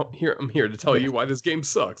Jeff and I'm here to tell you why this game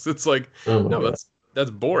sucks. It's like no, God. that's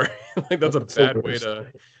boring. Like that's a So bad way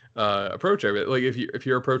to approach it. Like if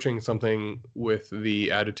you're approaching something with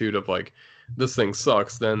the attitude of like this thing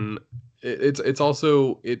sucks, then it's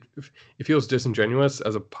also it feels disingenuous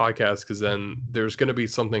as a podcast because then there's going to be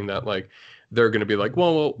something that like they're going to be like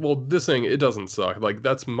well this thing it doesn't suck, like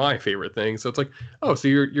that's my favorite thing. So it's like, oh, so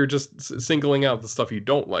you're just singling out the stuff you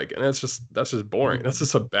don't like, and that's just boring. That's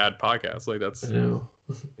just a bad podcast. Like that's I know.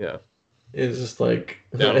 Yeah. It's just like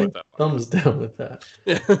Down with that thumbs down with that.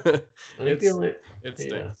 Yeah. I think the only It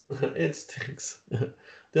stinks. yeah, it stinks.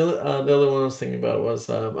 The other one I was thinking about was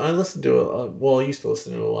I listened to it. Well, I used to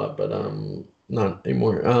listen to it a lot, but not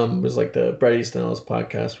anymore. It was like the Bret Easton Ellis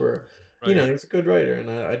podcast where you know he's a good writer, and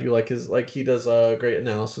I do like his like he does great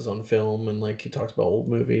analysis on film, and like he talks about old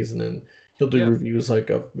movies, and then he'll do reviews like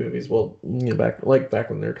of movies. Well, you know, back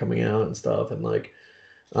when they're coming out and stuff, and like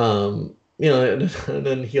you know, and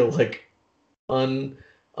then he'll like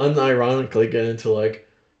unironically get into like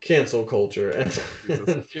cancel culture and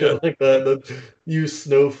shit like that. The use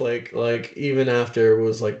snowflake like even after it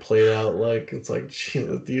was like played out, like it's like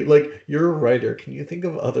Jesus, like you're a writer, can you think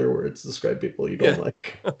of other words to describe people you don't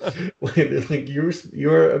like? Like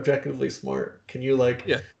you're objectively smart, can you like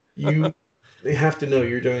you have to know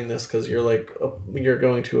you're doing this because you're like you're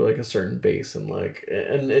going to like a certain base, and like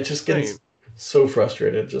and it just gets so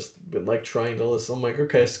frustrated just like trying to listen. I'm like,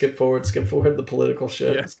 okay, skip forward the political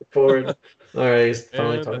shit, skip forward. All right, he's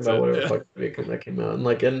finally talking about whatever fuck that came out, and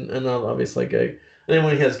like and obviously like and then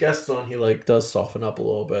when he has guests on, he like does soften up a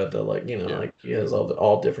little bit. Like you know, like he has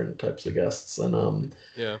all different types of guests, and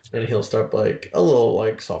and he'll start like a little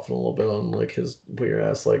like soften a little bit on like his weird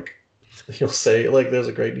ass like he'll say like there's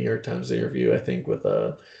a great New York Times interview I think with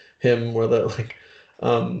him where the like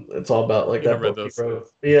it's all about like that book he wrote.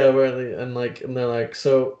 Yeah, where and they're like,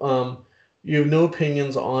 so you have no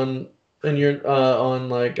opinions on and you're on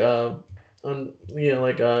like on you know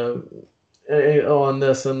like on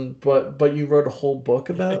this and but you wrote a whole book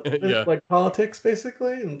about like politics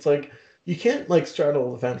basically, and it's like you can't like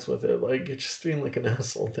straddle the fence with it, like you're just being like an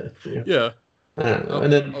asshole then. Yeah. I don't know.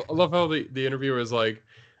 And then I love how the interviewer is like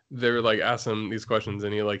they were like asking him these questions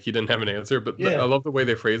and he didn't have an answer, but I love the way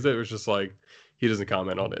they phrased it. It was just like he doesn't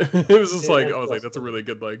comment on it. It was just like I was like that's a really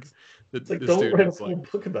good like. It's like don't write a full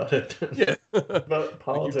book about it. Yeah, about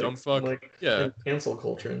politics, like, and, like and cancel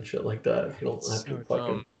culture and shit like that. If you don't have to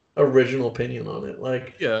fucking original opinion on it.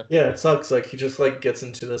 Like, Yeah, yeah, it sucks. Like he just like gets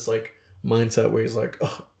into this like mindset where he's like,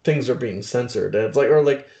 oh, things are being censored. And it's like, or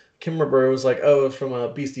like Kim remember it was like, oh, it's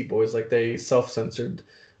from Beastie Boys. Like they self-censored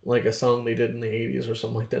like a song they did in the 80s or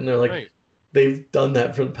something like that. And they're like, right. they've done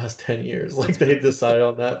that for the past 10 years. Like That's they been decided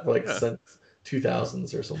on that for like yeah. since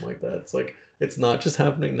 2000s or something like that. It's like it's not just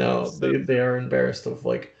happening now. It's so They are embarrassed of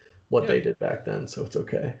like what yeah. they did back then, so it's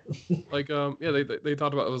okay. Like yeah, they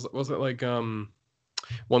talked about was it like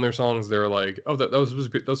one of their songs they were like, oh that was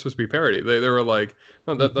supposed to be, that was supposed to be parody. They were like,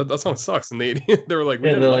 no that song sucks, and they were like, we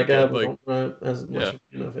Yeah, didn't they're like, like yeah, it. we Like don't want as much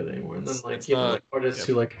yeah, of it anymore. And then like it's even not like artists yeah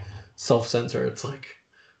who like self-censor, it's like,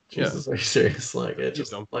 yeah. Jesus, are you serious? Like it You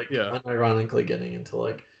just don't like yeah. unironically getting into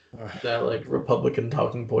like Ugh. that like Republican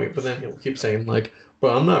talking point, but then he'll keep saying like,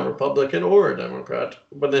 well, I'm not Republican or a Democrat,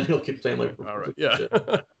 but then he'll keep saying like All right Republican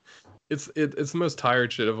yeah. shit. It's the most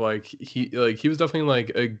tired shit of like he was definitely like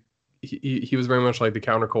a he was very much like the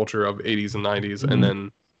counterculture of 80s and 90s, and Mhm.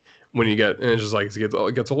 then when you get and it's just like as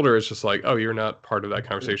it gets older, it's just like, oh, you're not part of that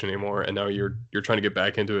conversation anymore, and now you're trying to get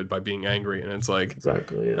back into it by being angry, and it's like,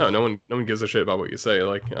 Exactly, yeah. no, no one gives a shit about what you say.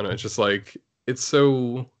 Like I don't know, it's just like it's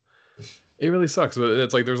so it really sucks, but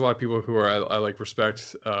it's like there's a lot of people who I like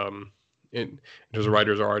respect in just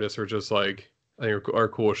writers or artists who are just like I think are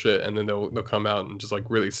cool as shit, and then they'll come out and just like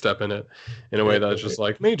really step in it in a way Yeah, that's just right.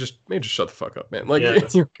 like may just shut the fuck up, man. Like Yeah, I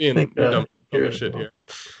think you're dumb as here shit here.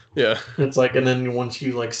 Yeah. it's like, and then once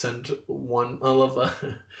you like send one, I love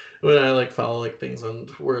that when I like follow like things on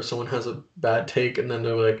where someone has a bad take, and then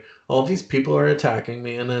they're like, all these people are attacking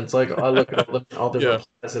me, and then it's like I look at all the Yeah.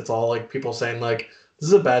 replies, it's all like people saying like, this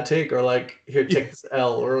is a bad take, or like here Yeah. take this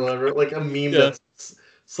L or whatever, like a meme Yeah. that's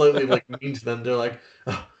slightly like mean to them. They're like,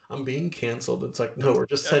 oh, I'm being canceled. It's like no, we're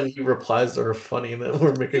just Yeah. sending you replies that are funny, and then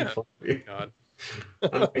we're making Yeah. fun of you. God.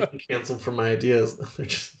 I'm being canceled for my ideas. They're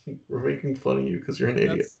just we're making fun of you because you're an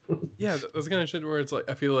idiot. That's yeah, that's the kind of shit where it's like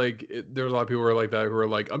I feel like there's a lot of people who are like that who are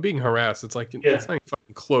like I'm being harassed. It's like Yeah. that's not even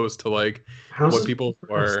fucking close to like How's what this people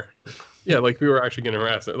gross? are. Yeah, like people are actually getting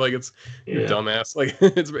harassed. Like it's you Yeah. dumbass. Like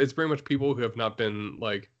it's very much people who have not been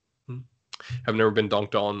like have never been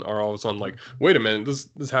dunked on are all of a sudden like wait a minute this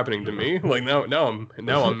is happening to me. Like now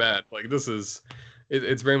I'm mad. Like this is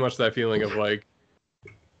it's very much that feeling of like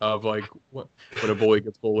when a bully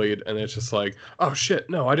gets bullied and it's just like oh shit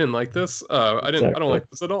no I didn't like this I don't Exactly. like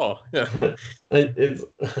this at all yeah It's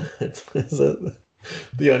it's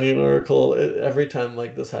the Onion article. Every time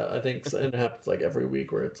like this, I think it happens like every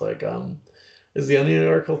week where it's like, is the Onion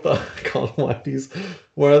article called why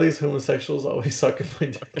are these homosexuals always sucking my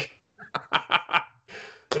dick?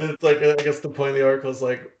 And it's like I guess the point of the article is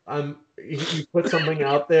like you put something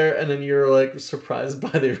out there and then you're like surprised by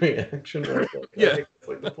the reaction, right? Like I yeah think that's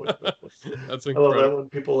like the point of it. that's I love that incredible when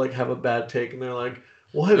people like have a bad take and they're like,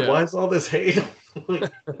 "What? yeah Why is all this hate?"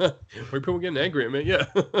 Like, why are people getting angry at me yeah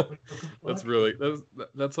what that's the really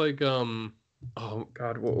that's like oh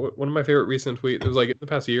god one of my favorite recent tweets it was like in the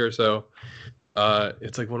past year or so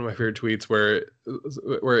it's like one of my favorite tweets where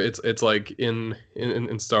it's like in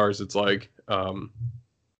stars it's like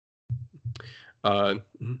uh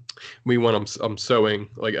me when I'm sewing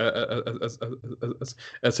like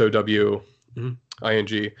SOWING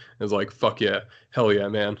is like fuck yeah hell yeah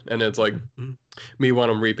man and it's like me when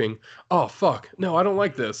I'm reaping oh fuck no I don't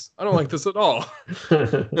like this at all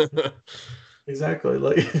fuck? Exactly.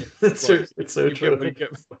 Like it's like it's so you get true. what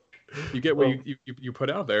you get what Um, you put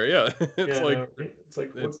out there yeah it's yeah, like no, it's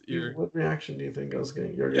like it's you're what reaction do you think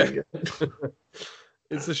you're yeah gonna get?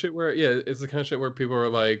 it's the shit where yeah it's the kind of shit where people are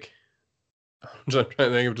like I'm just trying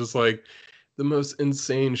to think of just like the most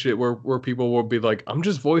insane shit where people will be like, I'm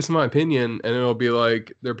just voicing my opinion, and it'll be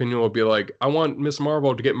like their opinion will be like, I want Miss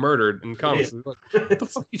Marvel to get murdered in Yeah. comics. It's like, what the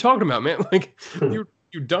fuck are you talking about, man? Like you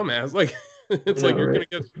dumbass. Like it's Yeah, like you're right.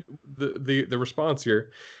 gonna get the response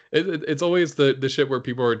here. It's always the shit where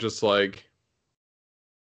people are just like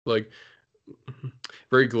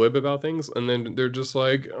very glib about things, and then they're just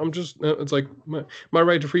like, I'm just it's like my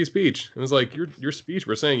right to free speech. It was like your speech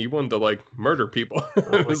we're saying you wanted to like murder people. Oh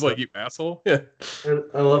It my was like God. you asshole. Yeah. And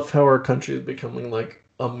I love how our country is becoming like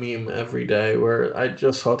a meme every day. Where I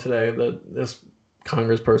just saw today that this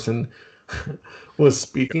congressperson was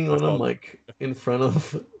speaking I on a saw mic in front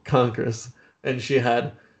of Congress, and she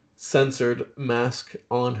had censored mask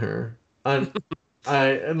on her. And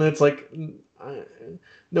and it's like, I,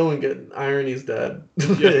 no one get irony's dead.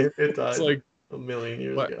 yeah. It It's died like a million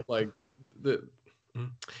years what ago. like the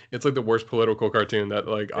it's like the worst political cartoon that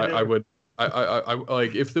like It I is. would I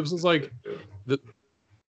like if this was like the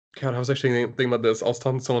God I was actually thinking about this. I was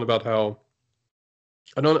talking to someone about how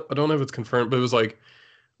I don't know if it's confirmed, but it was like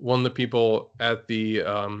one of the people at the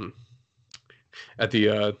at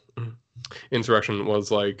the insurrection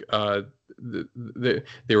was like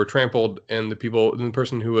they were trampled, and the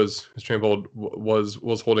person who was trampled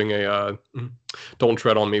was holding a "Don't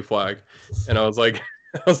Tread on Me" flag, and I was like,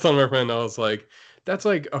 I was telling my friend, I was like, that's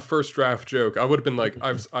like a first draft joke. I would have been like, I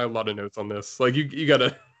have a lot of notes on this. Like you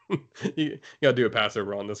gotta you gotta do a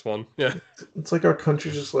passover on this one. Yeah, It's like our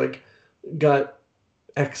country just like got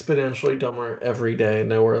exponentially dumber every day.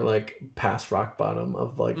 Now we're like past rock bottom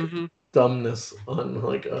of like hmm dumbness on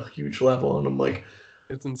like a huge level, and I'm like,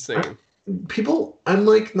 it's I, insane. people. I'm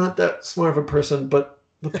like not that smart of a person, but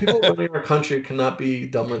the people running our country cannot be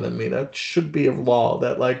dumber than me. That should be a law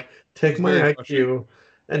that like take It's very my frustrating. IQ,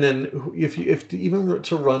 and then if even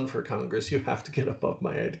to run for Congress, you have to get above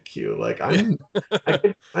my IQ. Like Yeah,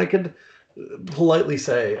 I could politely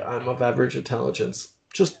say I'm of average intelligence.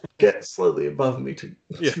 Just get slightly above me to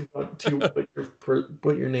yeah.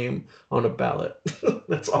 put your name on a ballot.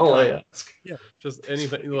 That's all God, I ask. yeah. Just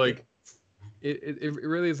anything like it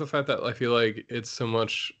really is the fact that I feel like it's so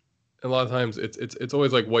much. A lot of times it's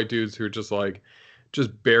always like white dudes who are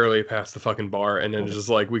just barely past the fucking bar, and then it's just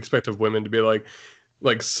like we expect of women to be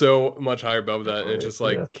like so much higher above that, and it's just Yeah.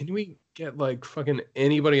 like, can we get like fucking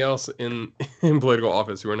anybody else in in political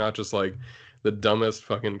office who are not just like the dumbest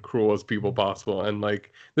fucking cruelest people possible? And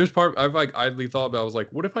like there's part I've like idly thought about, I was like,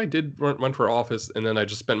 what if I did run for office and then I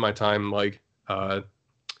just spent my time like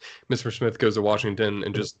Mr. Smith Goes to Washington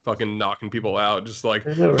and just fucking knocking people out, just like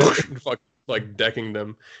I know, right? fuck, like decking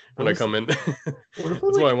them when I come Honestly, in. what if I That's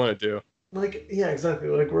what I like want to do. yeah, exactly.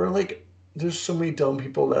 Like we're like there's so many dumb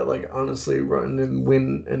people that like honestly run and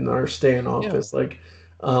win and are stay in Yeah. office. Like,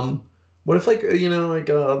 what if like like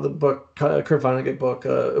the book Kurt Vonnegut book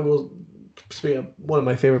it will be one of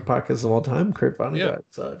my favorite podcasts of all time. Kurt Yeah. Vonnegut.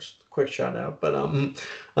 Just a quick shout out.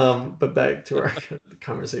 But back to our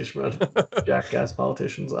conversation about jackass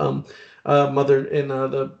politicians. Mother in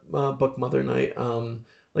the book Mother Night.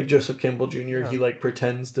 Like Joseph Campbell Jr. Yeah. He like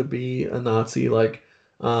pretends to be a Nazi like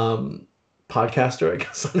um podcaster, I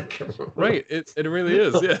guess. I can't remember. Right. It really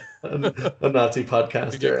is. Yeah. A Nazi To get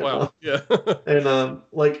podcaster. clout. Yeah.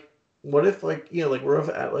 Like, what if, like, like, what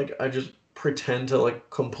if, like, I just pretend to, like,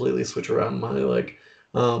 completely switch around my, like,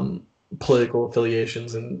 um, political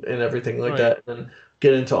affiliations and everything like Right. that, and then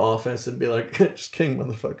get into office and be like, just kidding,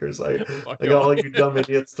 motherfuckers. Fuck I got y'all. all you dumb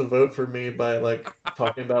idiots to vote for me by, like,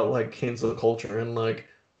 talking about, like, cancel culture and, like,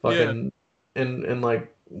 Yeah. fucking, and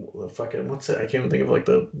like, fucking, what's it? I can't even think of, like,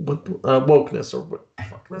 wokeness or what the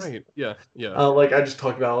fuck is Right. Yeah. Yeah. like I just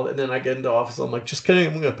talk about it, and then I get into office. I'm like, just kidding.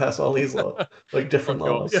 I'm gonna pass all these like different Fuck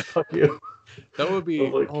y'all. laws. Yeah. Fuck you. That would Of be.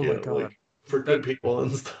 like Oh my god. like for good That people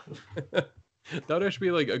and stuff. that would actually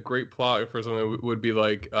be like a great plot for something that would be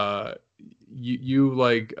like you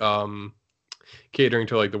like catering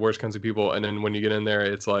to like the worst kinds of people, and then when you get in there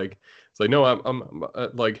it's like no, I'm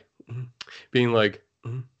like being like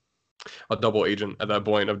a double agent at that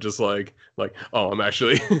point of just like oh, I'm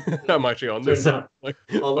actually I'm actually on They're this side. not. Like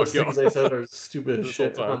All fuck those y'all. things I said are stupid as This whole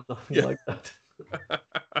shit, and time. I'm nothing Yeah. like that.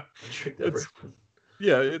 Tricked It's everyone.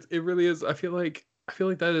 yeah, it really is. I feel like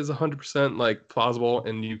that is 100% like plausible,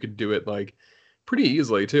 and you could do it like pretty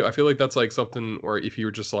easily too. I feel like that's like something where if you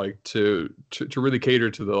were just like to really cater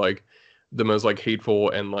to the like the most like hateful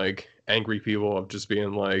and like angry people, of just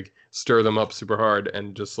being like stir them up super hard,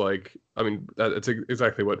 and just like I mean that's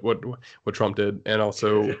exactly what Trump did. And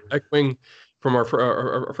also echoing from our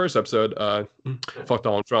first episode, fuck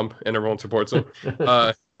Donald Trump and everyone supports him.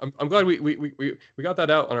 I'm glad we got that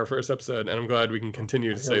out on our first episode, and I'm glad we can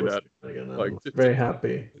continue I to gotta say that listen again. like I'm very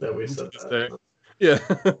happy that we to said this that. day. Yeah.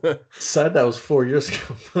 Sad that was 4 years ago.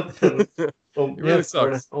 It Yeah, really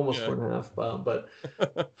sucks. almost Yeah. 4.5. But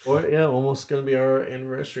or yeah, almost gonna be our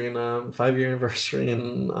anniversary and 5 year anniversary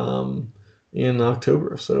in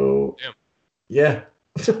October. So Damn. yeah.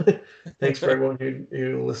 Thanks for everyone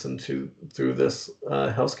who listened through this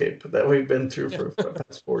hellscape that we've been through Yeah. for the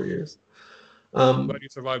past 4 years. I'm glad you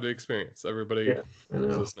survived the experience. Everybody Yeah, I who's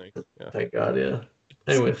know. listening. Yeah. Thank God, yeah.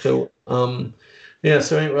 Anyway, yeah,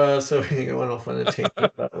 so we went off on a tangent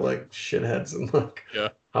about like shitheads and like Yeah.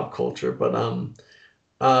 pop culture, but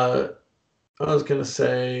uh I was gonna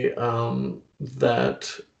say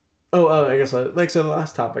that I guess like so the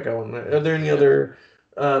last topic I want to are there any Yeah. other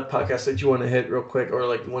podcasts that you want to hit real quick, or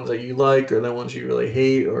like the ones that you like or the ones you really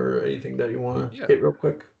hate, or anything that you want to Yeah. hit real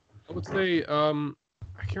quick? I would say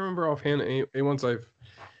I can't remember offhand any ones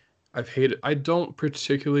I've hated. I don't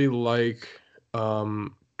particularly like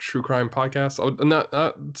true crime podcasts. I would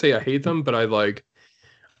not say I hate them, but I like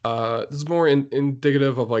this is more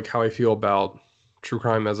indicative of like how I feel about true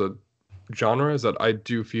crime as a genre, is that I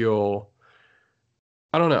do feel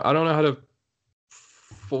I don't know how to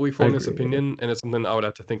fully form this opinion, and it's something I would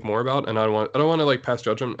have to think more about. And I don't want to like pass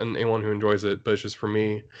judgment on anyone who enjoys it, but it's just for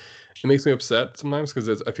me, it makes me upset sometimes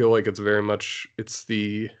because I feel like it's very much it's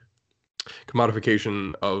the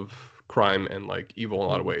commodification of crime and like evil in a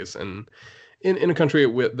lot of ways, and in a country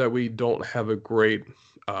that we don't have a great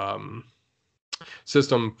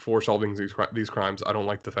system for solving these crimes. I don't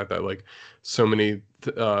like the fact that like so many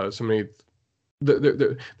there's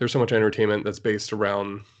so much entertainment that's based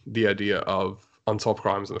around the idea of unsolved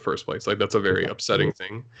crimes in the first place. Like that's a very upsetting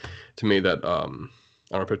thing to me that I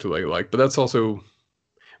don't particularly like. But that's also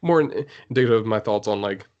more indicative of my thoughts on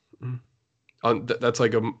like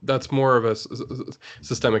that's more of a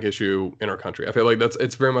systemic issue in our country. I feel like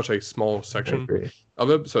it's very much a small section of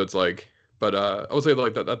it. So it's like, but I would say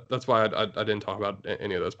like that's why I didn't talk about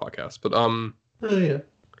any of those podcasts. But yeah,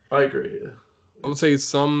 I agree. I would say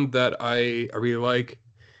some that I really like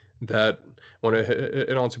that I want to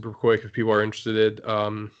hit on super quick if people are interested.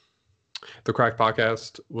 The Crack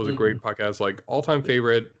Podcast was a great podcast, like all-time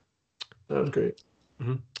favorite. That was great.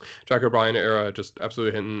 Jack O'Brien era, just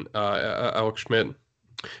absolutely hitting. Alex Schmidt,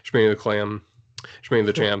 Schmitty the Clam, Schmitty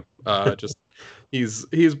the Champ. Just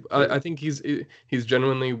I think he's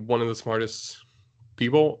genuinely one of the smartest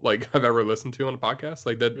people like I've ever listened to on a podcast.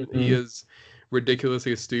 Like that, he is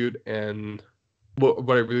ridiculously astute. And what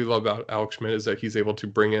I really love about Alex Schmidt is that he's able to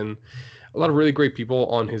bring in a lot of really great people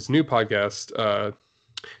on his new podcast.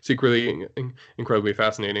 Secretly incredibly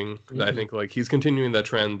fascinating. I think like he's continuing that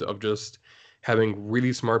trend of just having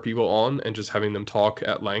really smart people on and just having them talk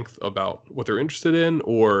at length about what they're interested in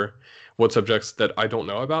or what subjects that I don't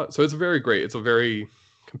know about. So it's it's a very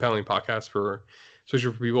compelling podcast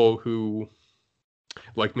especially for people who,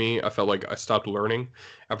 like me, I felt like I stopped learning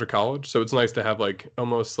after college. So it's nice to have like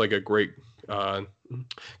almost like a great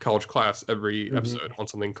college class every episode on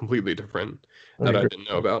something completely different that I didn't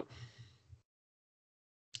know about.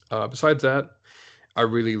 Besides that, I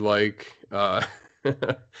really like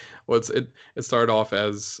it started off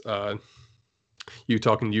as you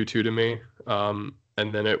talking U2 to me,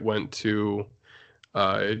 and then it went to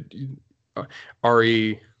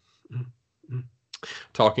RE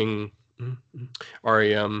talking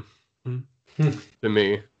REM to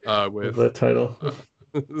me with the title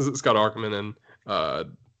Scott Aukerman and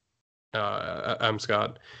I'm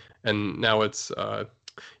Scott, and now it's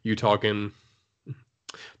you talking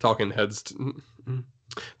heads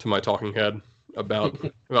to my talking head about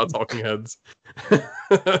talking heads.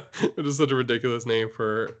 It is such a ridiculous name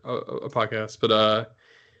for a podcast, but a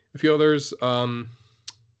few others. I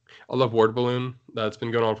love Word Balloon. That's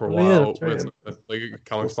been going on for a while. Yeah, right. It's like a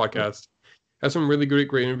comics podcast. Has some really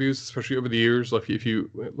great interviews, especially over the years. Like if you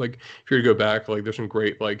were to go back, like there's some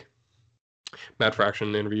great like Matt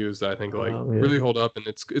Fraction interviews that I think really hold up, and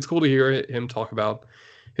it's cool to hear him talk about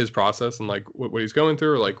his process and like what he's going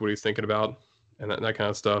through or like what he's thinking about and that kind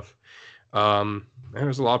of stuff.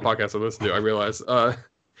 There's a lot of podcasts I listen to. I realize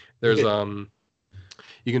there's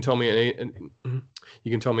you can tell me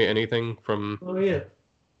anything from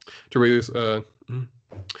Therese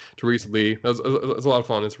Lee. That's a lot of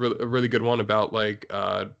fun. It's a really good one about like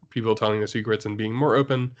people telling their secrets and being more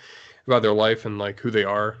open about their life and like who they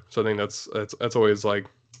are. So I think that's always like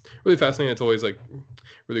really fascinating. It's always like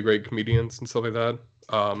really great comedians and stuff like that.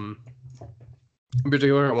 In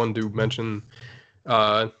particular, I wanted to mention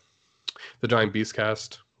the Giant Beast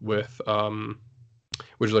Cast with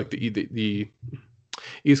which is like the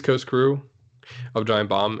East Coast crew of Giant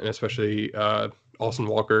Bomb, and especially Austin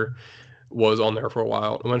Walker was on there for a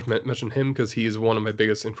while. I mentioned him because he's one of my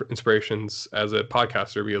biggest inspirations as a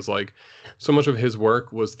podcaster, because like so much of his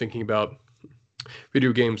work was thinking about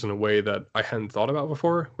video games in a way that I hadn't thought about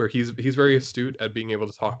before, where he's very astute at being able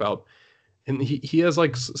to talk about, and he has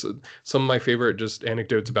like some of my favorite just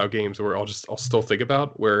anecdotes about games where I'll still think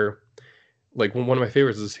about, where like one of my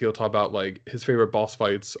favorites is he'll talk about like his favorite boss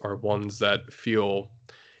fights are ones that feel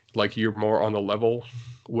like you're more on the level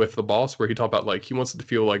with the boss, where he talked about like he wants it to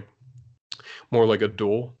feel like more like a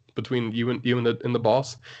duel between you and the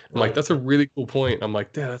boss. I'm like, that's a really cool point. I'm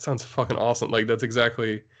like, yeah, that sounds fucking awesome. Like that's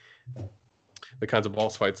exactly the kinds of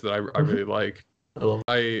boss fights that I really like.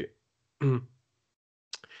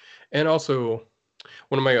 And also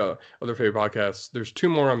one of my other favorite podcasts. There's two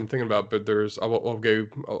more I'm thinking about, but I'll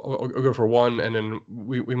go for one, and then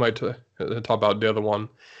we might talk about the other one.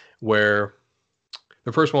 Where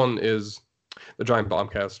the first one is the Giant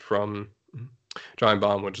Bombcast from Giant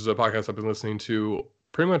Bomb, which is a podcast I've been listening to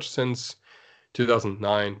pretty much since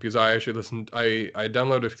 2009, because I actually I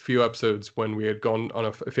downloaded a few episodes when we had gone on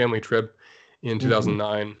a family trip in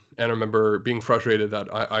 2009, and I remember being frustrated that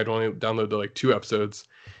I'd only downloaded like 2 episodes,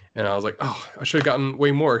 and I was like, oh, I should have gotten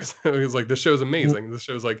way more. 'Cause it was like, this show's amazing. This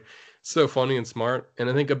show's like so funny and smart, and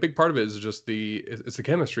I think a big part of it is just it's the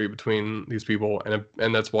chemistry between these people,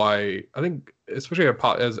 and that's why I think, especially as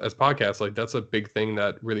podcasts, like that's a big thing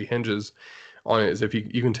that really hinges on it, is if you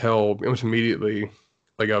can tell almost immediately,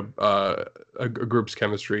 like a group's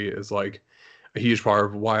chemistry is like a huge part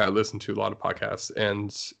of why I listen to a lot of podcasts,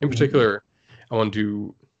 and in particular, I want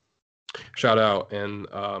to shout out and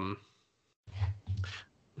kind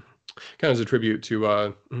of as a tribute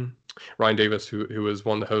to Ryan Davis, who was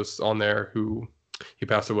one of the hosts on there, who he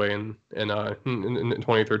passed away in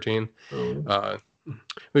 2013,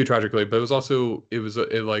 really tragically. But it was also it was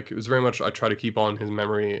very much, I try to keep on his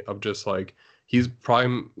memory of just like, he's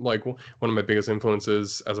probably like one of my biggest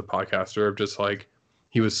influences as a podcaster, of just like,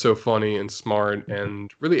 he was so funny and smart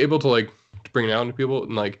and really able to like to bring it out into people,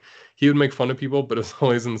 and like he would make fun of people, but it's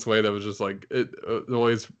always in this way that was just like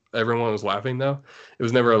always everyone was laughing though. It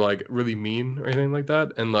was never like really mean or anything like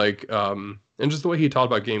that, and like and just the way he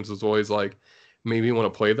talked about games was always like made me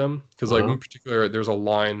want to play them, because like in particular there's a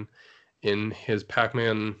line in his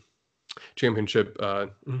Pac-Man Championship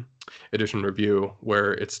edition review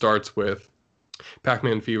where it starts with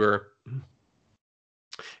Pac-Man fever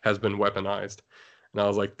has been weaponized. And I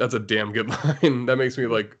was like, that's a damn good line. That makes me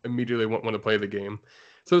like immediately want to play the game.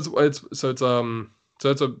 So it's a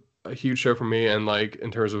huge show for me, and like in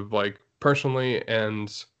terms of like personally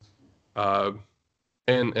and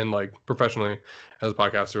like professionally as a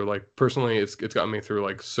podcaster. Like personally, it's gotten me through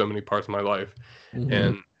like so many parts of my life, and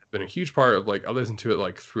it's been a huge part of like I listened to it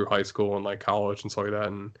like through high school and like college and stuff like that,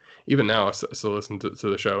 and even now I still listen to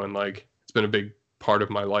the show, and like it's been a big part of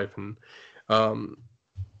my life and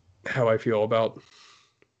how I feel about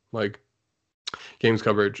like games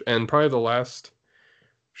coverage. And probably the last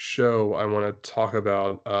show I want to talk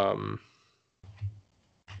about,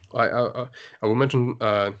 I will mention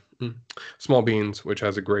Small Beans, which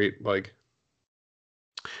has a great like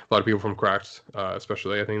a lot of people from Cracked,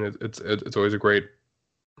 especially. I think it's always a great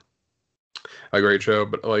show.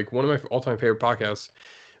 But like one of my all-time favorite podcasts,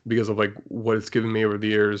 because of like what it's given me over the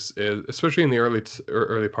years, is especially in the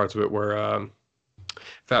early parts of it, where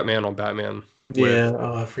Fat Man on Batman. Yeah,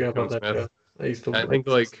 I forgot about that Smith. show. I used to. I think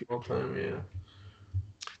like all time. Yeah.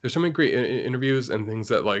 There's so many great interviews and things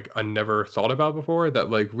that like I never thought about before, that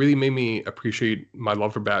like really made me appreciate my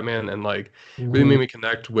love for Batman, and like really made me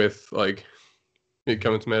connect with like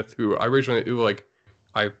Kevin Smith, who I originally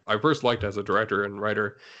I first liked as a director and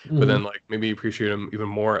writer, but then like maybe appreciate him even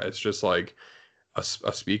more as just like a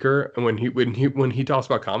speaker. And when he talks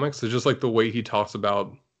about comics, it's just like the way he talks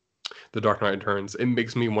about The Dark Knight Returns, it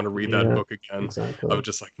makes me want to read that book again. Exactly. I was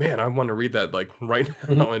just like, man, I want to read that like right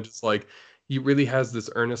now. And just like, he really has this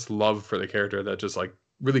earnest love for the character that just like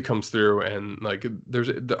really comes through. And like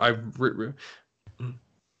I've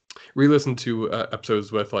re-listened to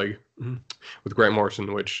episodes with Grant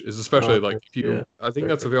Morrison, which is especially like, if you I think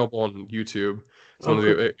that's available on YouTube, someone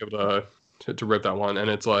able to rip that one, and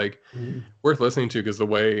it's like worth listening to, because the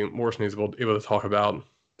way Morrison is able to talk about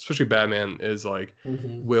especially Batman is like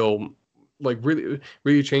will like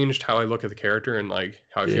really changed how I look at the character and like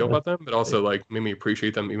how I feel about them, but also like made me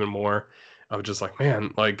appreciate them even more. I was just like,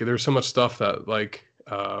 man, like there's so much stuff that like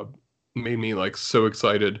made me like so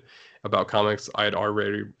excited about comics I had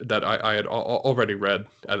already already read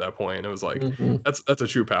at that point. It was like that's a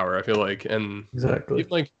true power, I feel like. And exactly,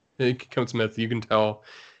 even like Kevin Smith, you can tell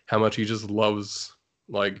how much he just loves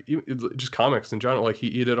like just comics in general. Like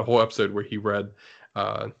he did a whole episode where he read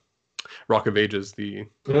Rock of Ages, the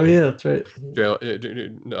that's right,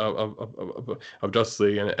 of Justice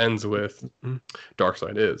League, and it ends with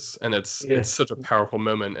Darkseid is, and it's such a powerful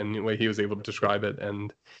moment, and the way he was able to describe it,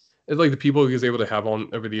 and it's like the people he was able to have on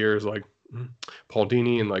over the years, like Paul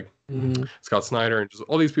Dini and like Scott Snyder, and just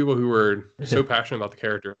all these people who were so passionate about the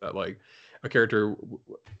character, that like a character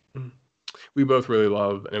we both really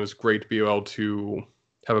love, and it was great to be able to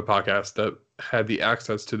have a podcast that had the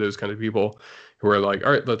access to those kind of people who are like,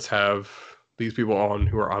 all right, let's have these people on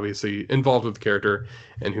who are obviously involved with the character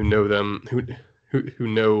and who know them, who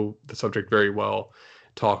know the subject very well,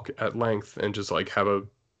 talk at length and just like have a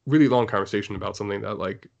really long conversation about something that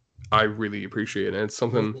like I really appreciate. And it's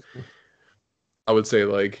something I would say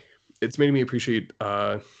like it's made me appreciate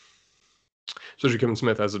especially Kevin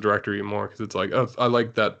Smith as a director even more, because it's like, oh, I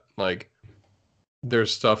like that like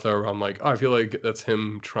there's stuff that I'm like, oh, I feel like that's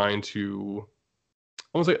him trying to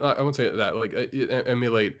I won't say that like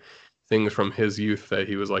emulate things from his youth that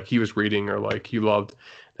he was reading or like he loved.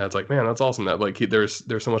 And it's like, man, that's awesome that like there's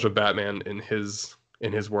so much of Batman in his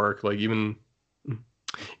work, like even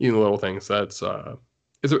little things. That's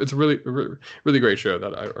it's a really great show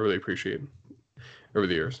that I really appreciate. over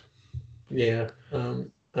the years. Yeah.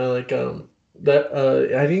 I like that.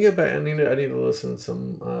 I need to get back. I need to listen to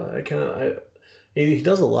some. I kind of. He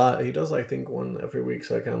does a lot. He does, I think, one every week.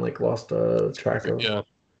 So I kind of like lost track of. Yeah,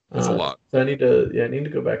 it's a lot. So I need to. Yeah, I need to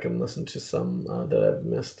go back and listen to some that I've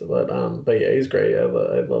missed. But yeah, he's great. I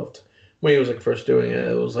loved when he was like first doing it.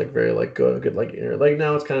 It was like very like good like like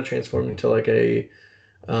now it's kind of transformed into like a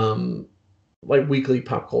um like weekly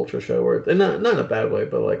pop culture show where and not in a bad way,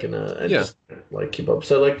 but like in a and Yeah. just like keep up.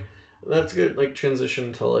 So like that's good like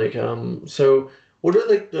transition to like so what are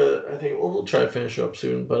like the I think we'll try to finish up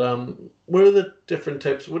soon, but what are the different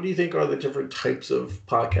types what do you think are the different types of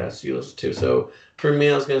podcasts you listen to? So for me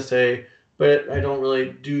I was gonna say but I don't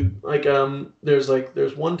really do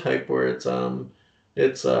there's one type where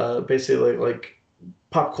it's basically like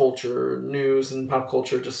pop culture news and pop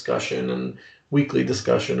culture discussion and weekly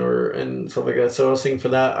discussion or and stuff like that. So I was thinking for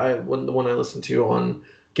that, the one I listen to on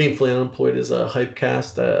Gamefully Unemployed is a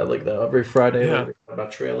Hypecast, like the every Friday, Yeah. like they talk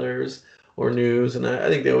about trailers or news, and I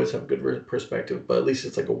think they always have good perspective. But at least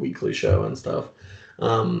it's like a weekly show and stuff.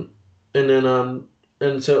 Um, and then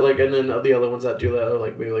and so like and then the other ones that do that are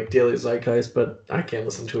like maybe like Daily Zeitgeist, but I can't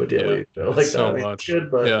listen to a daily show like It's that. so I mean, it's much. good,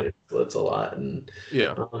 but Yeah. it's a lot and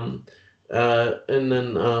Yeah. um, and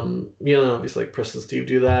then obviously like Chris and Steve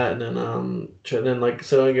do that, and then like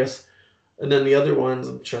so I guess, and then the other ones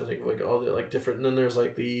I'm trying to think of like all the like different. And then there's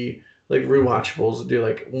like the like rewatchables that do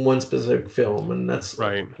like one specific film,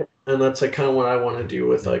 Right. and that's like kind of what I want to do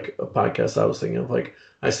with like a podcast. I was thinking of like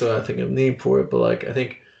I still gotta think of a name for it, but like I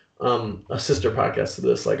think a sister podcast to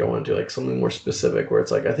this, like I want to do like something more specific where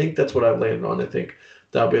it's like I think that's what I've landed on. I think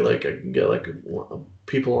that'll be like I can get like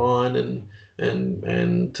people on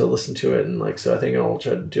and to listen to it and like so I think I'll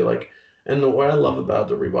try to do like and what I love about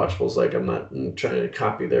the rewatchables like I'm not trying to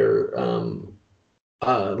copy their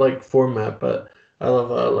like format but I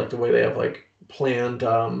love like the way they have like planned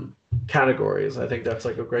categories. I think that's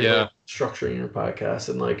like a great way Yeah. of structuring your podcast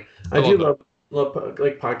and like I I do love that. love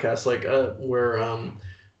like podcasts like where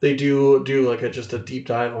they do like just a deep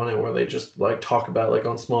dive on it where they just like talk about like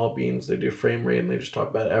on small beans they do frame rate and they just talk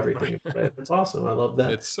about everything. Right. It's awesome. I love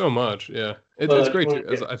that. It's so much. Yeah. It's But great when too.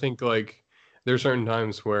 As I think like there's certain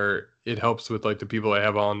times where it helps with like the people I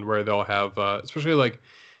have on where they'll have especially like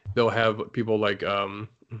they'll have people like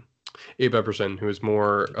Abe Epperson who is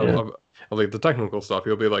more yeah, of like the technical stuff.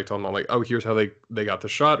 He'll be like talking about like, oh, here's how they got the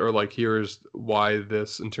shot, or like here's why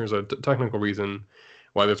this in terms of technical reason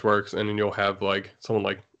why this works. And then you'll have like someone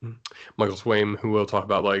like Michael Swaim who will talk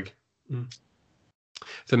about like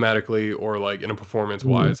thematically or like in a performance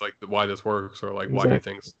wise like why this works or like why he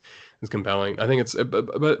exactly. thinks is compelling. I think it's but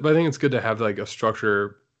I think it's good to have like a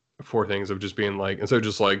structure for things of just being like instead of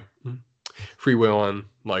just like freewheeling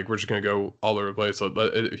like we're just gonna go all over the place. So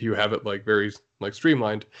if you have it like very like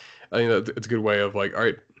streamlined, I think that it's a good way of like all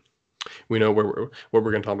right, we know what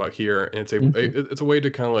we're gonna talk about here, and it's a way to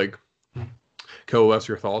kind of like coalesce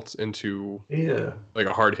your thoughts into Yeah, like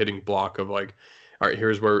a hard hitting block of like all right,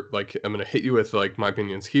 here's where like I'm gonna hit you with like my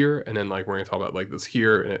opinions here, and then like we're gonna talk about like this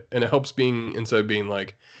here, and it helps being instead of being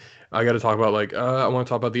like I got to talk about like I want to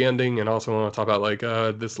talk about the ending, and also want to talk about like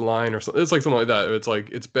this line or something. It's like something like that. It's like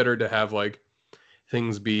it's better to have like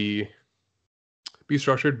things be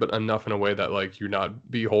structured, but enough in a way that like you're not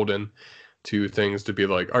beholden to things to be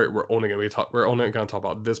like all right, we're only gonna talk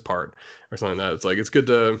about this part or something like that. It's like it's good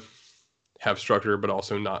to have structure, but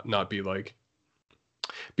also not be like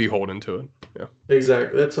beholden to it. Yeah.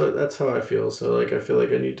 exactly. That's how I feel. So like I feel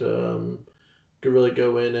like I need to could really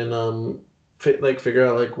go in and like figure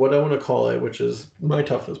out like what I want to call it, which is my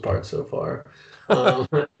toughest part so far. And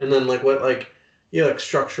then like what like yeah like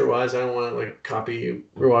structure wise, I don't want to like copy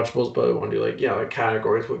rewatchables, but I want to do like yeah like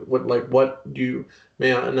categories. What do you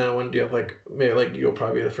may I, and then when do you have like maybe like you'll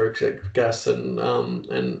probably be the first like, guest and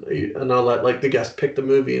I'll let like the guest pick the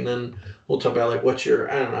movie and then we'll talk about like what's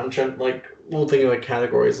your I don't know I'm trying like we'll think of like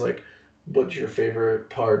categories like what's your favorite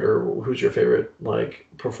part or who's your favorite like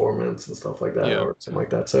performance and stuff like that Yeah. or something like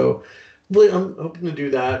that. So really, I'm hoping to do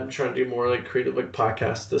that. I'm trying to do more like creative like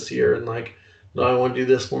podcasts this year and like no, I want to do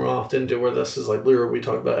this more often to where this is like literally we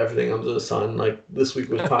talk about everything under the sun. Like this week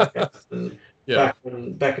was podcasts and Yeah.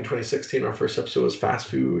 back in 2016 our first episode was fast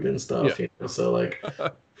food and Yeah. stuff, you know. So like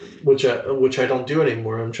which I don't do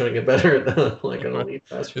anymore. I'm trying to get better at that. Like I don't eat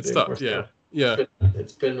fast food It's anymore. tough. Yeah. So Yeah.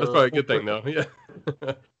 it's been That's probably a good thing though. Yeah.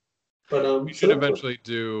 but We so should that's what eventually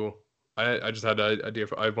do. I just had an idea.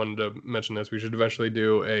 I wanted to mention this. We should eventually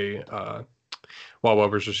do a Wild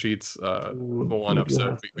Wild versus Sheets one we do episode.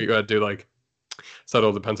 have We to. gotta do like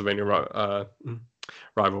settle the Pennsylvania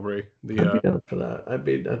rivalry. I'd be down for that. I'd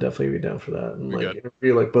definitely be down for that, and We like good.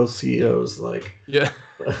 interview like both CEOs, like Yeah.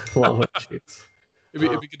 along with Chiefs.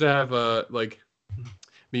 It'd be good to have like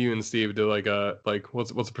me, you, and Steve do like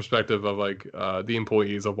what's the perspective of like the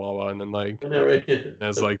employees of Wawa and then like I know, right?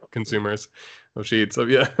 as like consumers of Sheets. So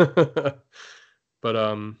yeah. But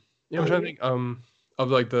yeah, I'm trying to think of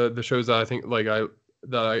like the shows that I think like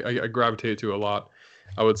I gravitate to a lot.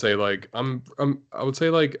 I would say like I would say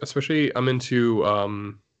like especially I'm into I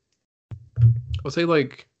would say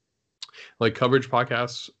like coverage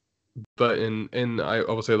podcasts, but in I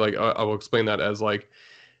will say like I will explain that as like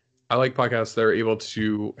I like podcasts that are able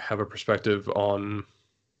to have a perspective on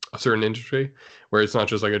a certain industry where it's not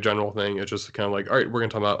just like a general thing. It's just kind of like, all right, we're gonna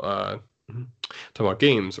talk about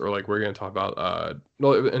games, or like we're gonna talk about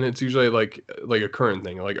no, and it's usually like a current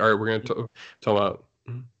thing. Like, all right, we're gonna talk about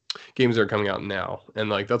games that are coming out now, and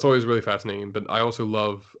like that's always really fascinating. But I also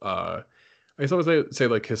love I guess I would say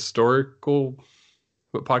like historical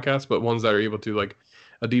podcasts, but ones that are able to like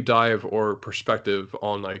a deep dive or perspective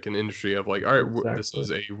on like an industry of like, all right, this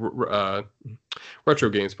Exactly. is a retro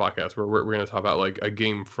games podcast where we're going to talk about like a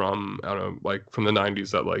game from I don't know, like from the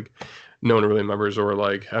 90s that like no one really remembers or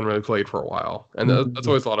like hadn't really played for a while, and that's Mhm.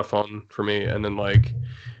 always a lot of fun for me. And then like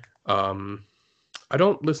um I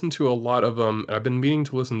don't listen to a lot of them. I've been meaning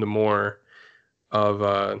to listen to more of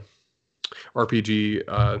RPG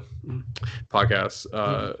podcasts,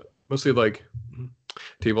 mostly like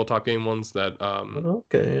tabletop game ones that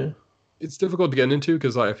Okay, yeah. it's difficult to get into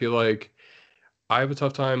because I feel like I have a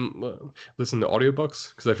tough time listening to audiobooks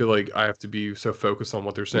because I feel like I have to be so focused on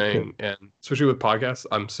what they're saying, and especially with podcasts,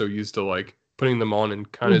 I'm so used to like putting them on and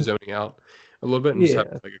kind of Mhm. zoning out a little bit and just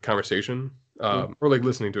having Yeah, like a conversation, mhm. or like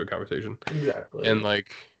listening to a conversation. And Exactly.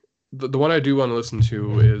 like the one I do want to listen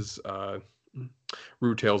to is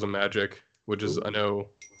Rude Tales of Magic, which is I Ooh. know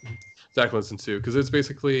Zach listens to because it's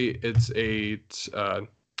a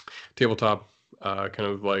tabletop kind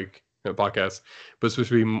of like podcast, but it's supposed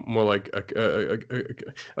to be more like a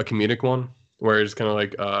comedic one where it's kind of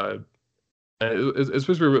like it's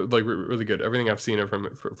supposed to be like really good. Everything I've seen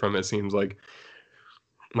from it seems like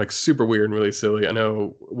super weird and really silly. I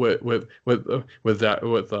know with that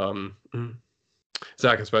with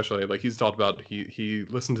Zach especially, like he's talked about he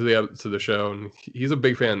listened to the show and he's a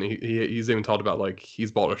big fan. He's even talked about like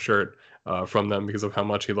he's bought a shirt from them because of how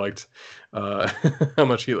much he liked how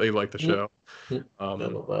much he liked the Mhm. show. Mhm. I Um,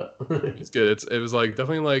 love that. it's good. It was like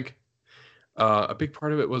definitely like a big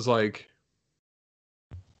part of it was like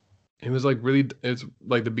it was like really it's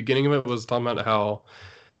like the beginning of it was talking about how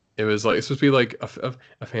it was like it's supposed to be like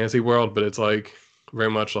a fantasy world, but it's like very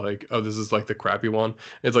much like oh this is like the crappy one.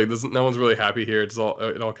 It's like this no one's really happy here. It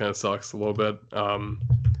all kind of sucks a little bit.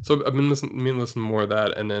 So I've been listening more of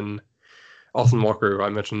that, and then Austin Walker who I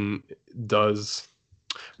mentioned does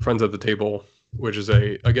Friends at the Table, which is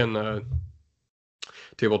a again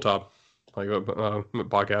tabletop like a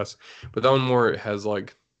podcast, but that one more has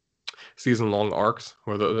like season long arcs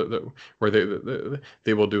where where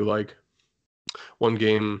they will do like one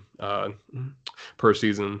game per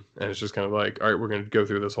season, and it's just kind of like, all right, we're gonna go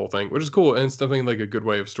through this whole thing, which is cool, and it's definitely like a good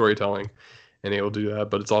way of storytelling, and able to do that.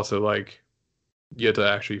 But it's also like you have to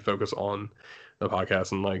actually focus on the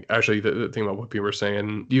podcast and like actually the thing about what people are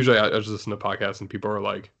saying. Usually, I just listen to podcasts and people are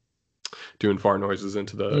like doing fart noises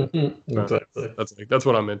into the. Mhm. Exactly. That's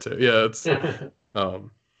what I'm into. Yeah, it's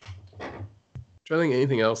um. Trying to think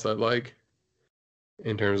anything else I like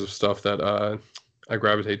in terms of stuff that I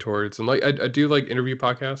gravitate towards. And like I do like interview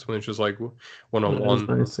podcasts when it's just like one on That is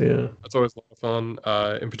one. nice, yeah. That's always a lot of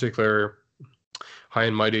fun. In particular, High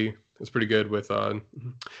and Mighty is pretty good with John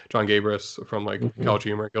Gabris from like Mhm. College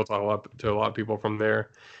Humor. He'll talk to a lot of people from there,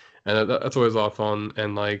 and that's always a lot of fun.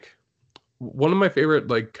 And like one of my favorite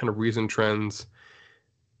like kind of recent trends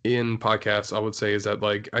in podcasts, I would say, is that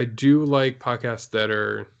like I do like podcasts that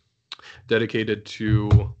are dedicated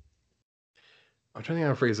to. I'm trying to think how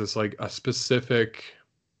to phrase this, like a specific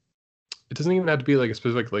it doesn't even have to be like a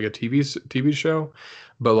specific like a TV show,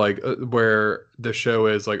 but like where the show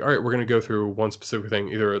is like, all right, we're gonna go through one specific thing.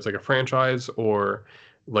 Either it's like a franchise or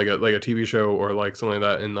like a TV show or like something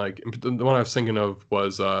like that. And like the one I was thinking of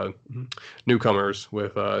was Newcomers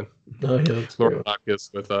with Oh yeah, that's Lauren great.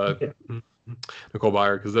 Lapkus with Yeah. Nicole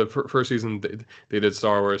Byer because the first season they did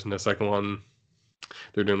Star Wars and the second one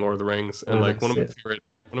they're doing Lord of the Rings. And like Nice, yeah.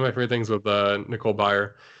 one of my favorite things with Nicole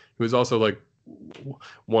Byer, who is also like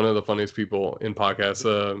one of the funniest people in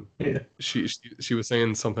podcasts. Yeah. She was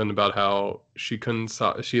saying something about how she couldn't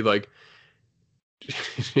stop. She like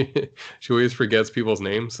she always forgets people's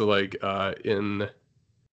names. So like in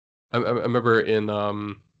I remember in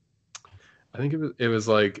I think it was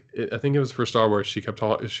like I think it was for Star Wars. She kept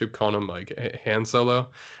calling him like Han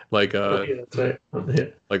Solo, like Oh, yeah, that's right. Yeah.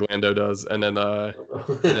 like Lando does, and then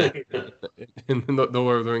in the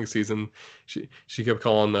Lord of the Rings season, she kept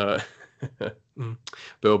calling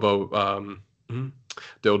Bilbo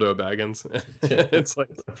Dildo Baggins. It's like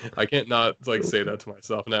I can't not like say that to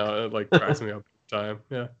myself now. It like cracks me up every time.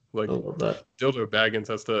 Yeah, like I love that. Dildo Baggins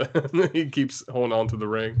has to he keeps holding on to the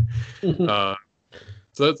ring.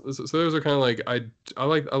 So those are kind of like I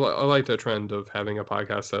like that trend of having a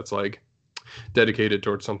podcast that's like dedicated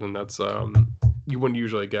towards something that's you wouldn't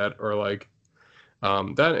usually get, or like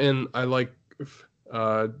that. And I like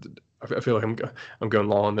I feel like I'm going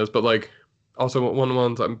long on this, but like also one of the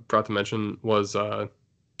ones I forgot to mention was the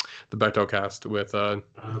Bechdel cast with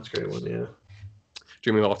That's a great one, yeah.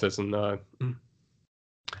 Jamie Loftus, and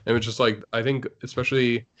it was just like I think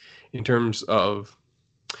especially in terms of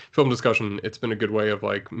film discussion, it's been a good way of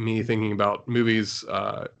like me thinking about movies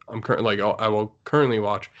I'm currently like I will currently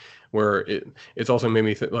watch, where it's also made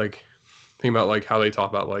me think about like how they talk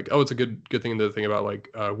about like, oh, it's a good thing to think about like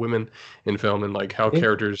women in film, and like how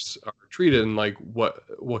characters are treated, and like what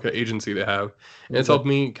kind of agency they have. And it's helped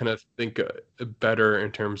me kind of think better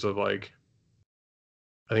in terms of like,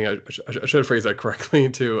 I think I should have phrased that correctly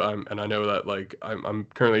too. And I know that like I'm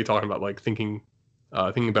currently talking about like thinking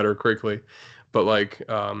better critically, but like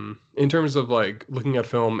in terms of like looking at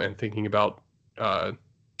film and thinking about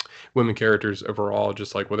women characters overall,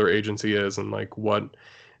 just like what their agency is and like what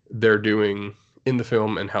they're doing in the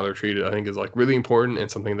film and how they're treated, I think is like really important,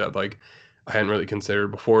 and something that like I hadn't really considered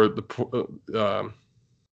before before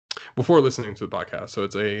listening to the podcast. So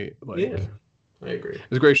it's a like, yeah, I agree.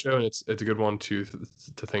 It's a great show, and it's a good one to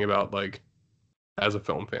think about like as a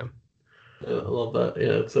film fan. I love that.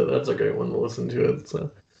 Yeah, that's a great one to listen to.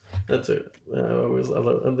 That's it. I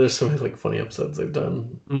love, and there's so many like funny episodes they've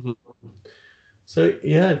done. Mm-hmm. So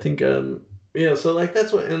yeah, I think yeah, so like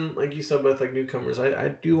that's what, and like you said with like newcomers, I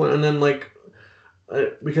do want, and then like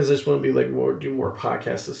because I just want to be like do more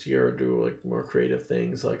podcasts this year, or do like more creative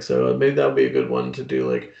things, like, so maybe that would be a good one to do,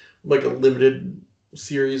 like a limited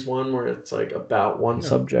series one where it's like about one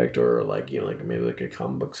subject, or like, you know, like maybe like a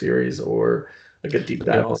comic book series, or like a deep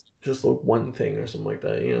dive on just like one thing or something like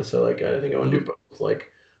that, you know. So like I think I want to do both,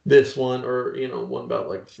 like this one, or, you know, one about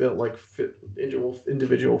like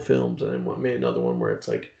individual films, and then maybe another one where it's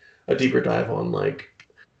like a deeper dive on like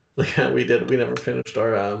how we never finished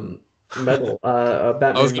our Batman.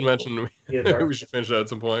 I was gonna mention yeah, we should finish that at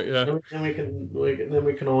some point. Yeah, and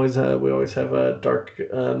we can always have a Dark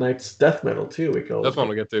Knight's Death Metal too. We can always that's one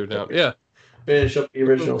we'll get to now. Yeah, finish up the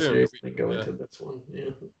original series and go into this one.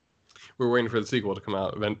 Yeah, we're waiting for the sequel to come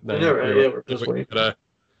out. Then we're just waiting.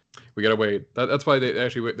 We gotta wait. That's why they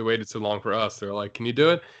waited so long for us. They're like, "Can you do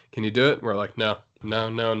it? Can you do it?" We're like, "No. You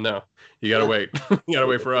gotta wait. You gotta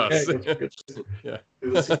wait for us." Yeah.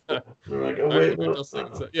 We're like, "Oh wait, no.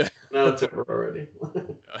 Yeah. No, it's over already."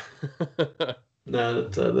 No,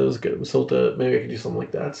 that was good. So maybe I could do something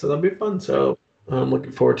like that. So that'd be fun. So I'm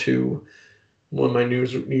looking forward to one of my New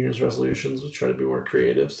Year's resolutions, was try to be more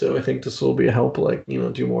creative. So I think this will be a help, like, you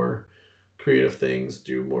know, do more creative things,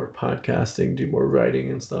 do more podcasting, do more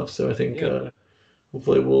writing and stuff. So I think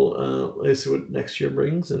hopefully we'll see what next year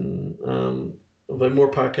brings, and we'll have more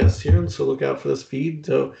podcasts here. And so look out for this feed.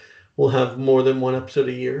 So we'll have more than one episode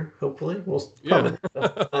a year. Hopefully, we'll see.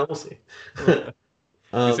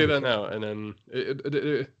 We say that now, and then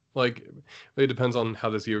it like it depends on how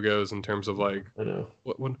this year goes in terms of like, I know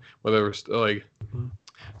whatever like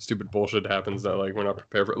stupid bullshit happens that like we're not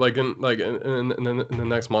prepared for. Like in the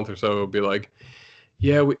next month or so, it'll be like,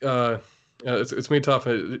 yeah, we it's gonna be tough.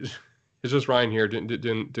 It's just Ryan here doing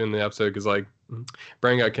the episode, because like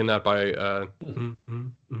Brian got kidnapped by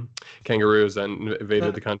kangaroos and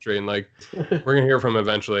invaded the country, and like we're gonna hear from him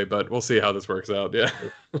eventually, but we'll see how this works out. Yeah.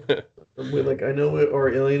 We're like, I know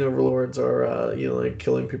our alien overlords are you know, like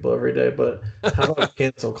killing people every day, but how about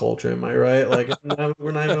cancel culture? Am I right? Like,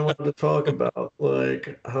 we're not even allowed to talk about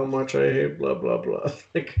like how much I hate blah blah blah.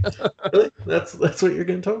 Like, really? That's what you're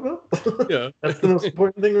gonna talk about? Yeah. That's the most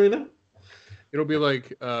important thing right now. It'll be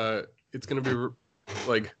like it's gonna be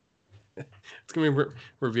like it's gonna be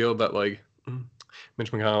revealed that like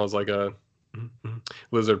Mitch McConnell is like a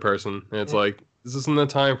lizard person, and it's like, this isn't the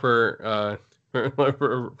time for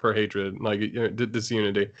hatred, like, you know,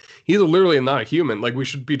 disunity. He's literally not a human. Like, we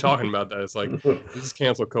should be talking about that. It's like, this is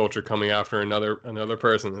cancel culture coming after another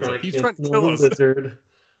person. It's like, he's trying to kill us. Lizard.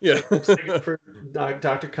 Yeah. For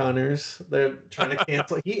Dr. Connors, they're trying to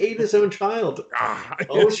cancel. He ate his own child.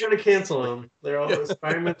 Always trying to cancel him. They're always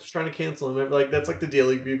Spider-Man's trying to cancel him. Like, that's like the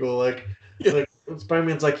Daily Bugle. Like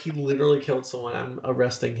Spider-Man's like, he literally killed someone. I'm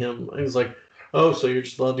arresting him. And he's like, oh, so you're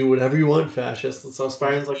just allowed to do whatever you want, fascist. And so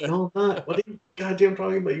Spider-Man's like, no, I'm not. What are you goddamn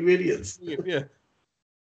talking about, you idiots? Yeah.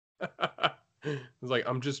 It's like,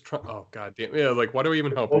 I'm just trying. Oh, goddamn. Yeah, like, why do we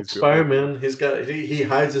even help Well, these people? Spider-Man, he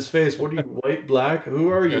hides his face. What are you, white, black? Who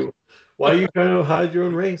are you? Why are you trying to hide your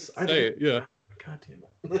own race? Say it, yeah. God damn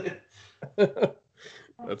it.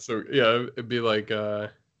 That's so, yeah, it'd be like,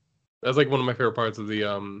 that's like one of my favorite parts of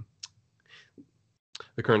the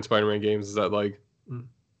current Spider-Man games is that, like,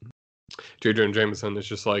 J. Jonah Jameson is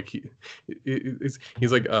just like,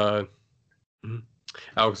 he's like,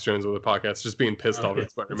 Alex Jones with a podcast, just being pissed off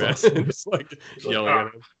at Spider-Man, awesome. And just like yelling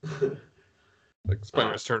at him. Like,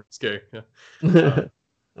 Spider-Man's turn is gay. Yeah.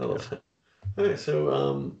 I love that. Okay,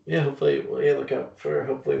 so yeah, hopefully, look out for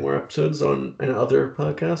hopefully more episodes on and other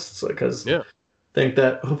podcasts, because I think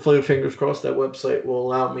that hopefully, fingers crossed, that website will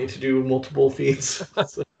allow me to do multiple feeds.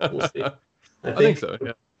 So we'll see. I think so.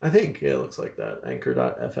 Yeah. I think it looks like that.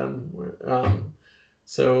 Anchor.fm.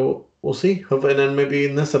 So we'll see. Hopefully, and then maybe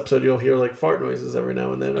in this episode you'll hear like fart noises every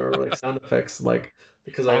now and then, or like sound effects, like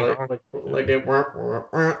because I like it like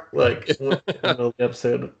in the middle of the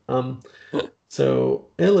episode. So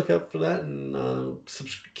yeah, look out for that, and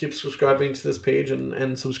keep subscribing to this page,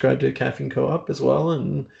 and subscribe to Caffeine Co-op as well,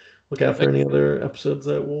 and look out for any other episodes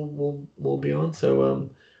that we'll be on. So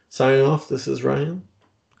signing off. This is Ryan,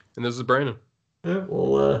 and this is Brandon. All right,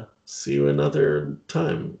 we'll see you another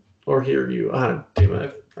time, or hear you. Damn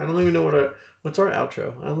it, I don't even know what's our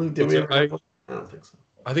outro. I don't think so.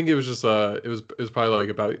 I think it was just it was probably like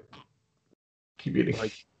about keep eating.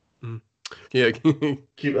 Like, yeah,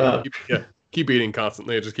 keep eating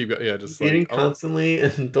constantly. Just keep just eating constantly,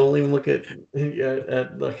 and don't even look at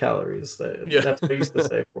the calories. That's what I used to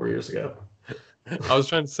say 4 years ago. I was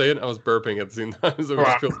trying to say it, I was burping at the same time, so it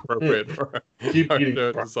just feels appropriate for keep eating.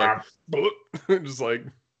 Just like, just like,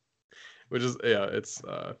 which is it's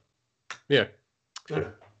yeah. Right.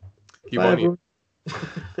 Keep on eating.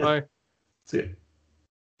 Bye. See ya.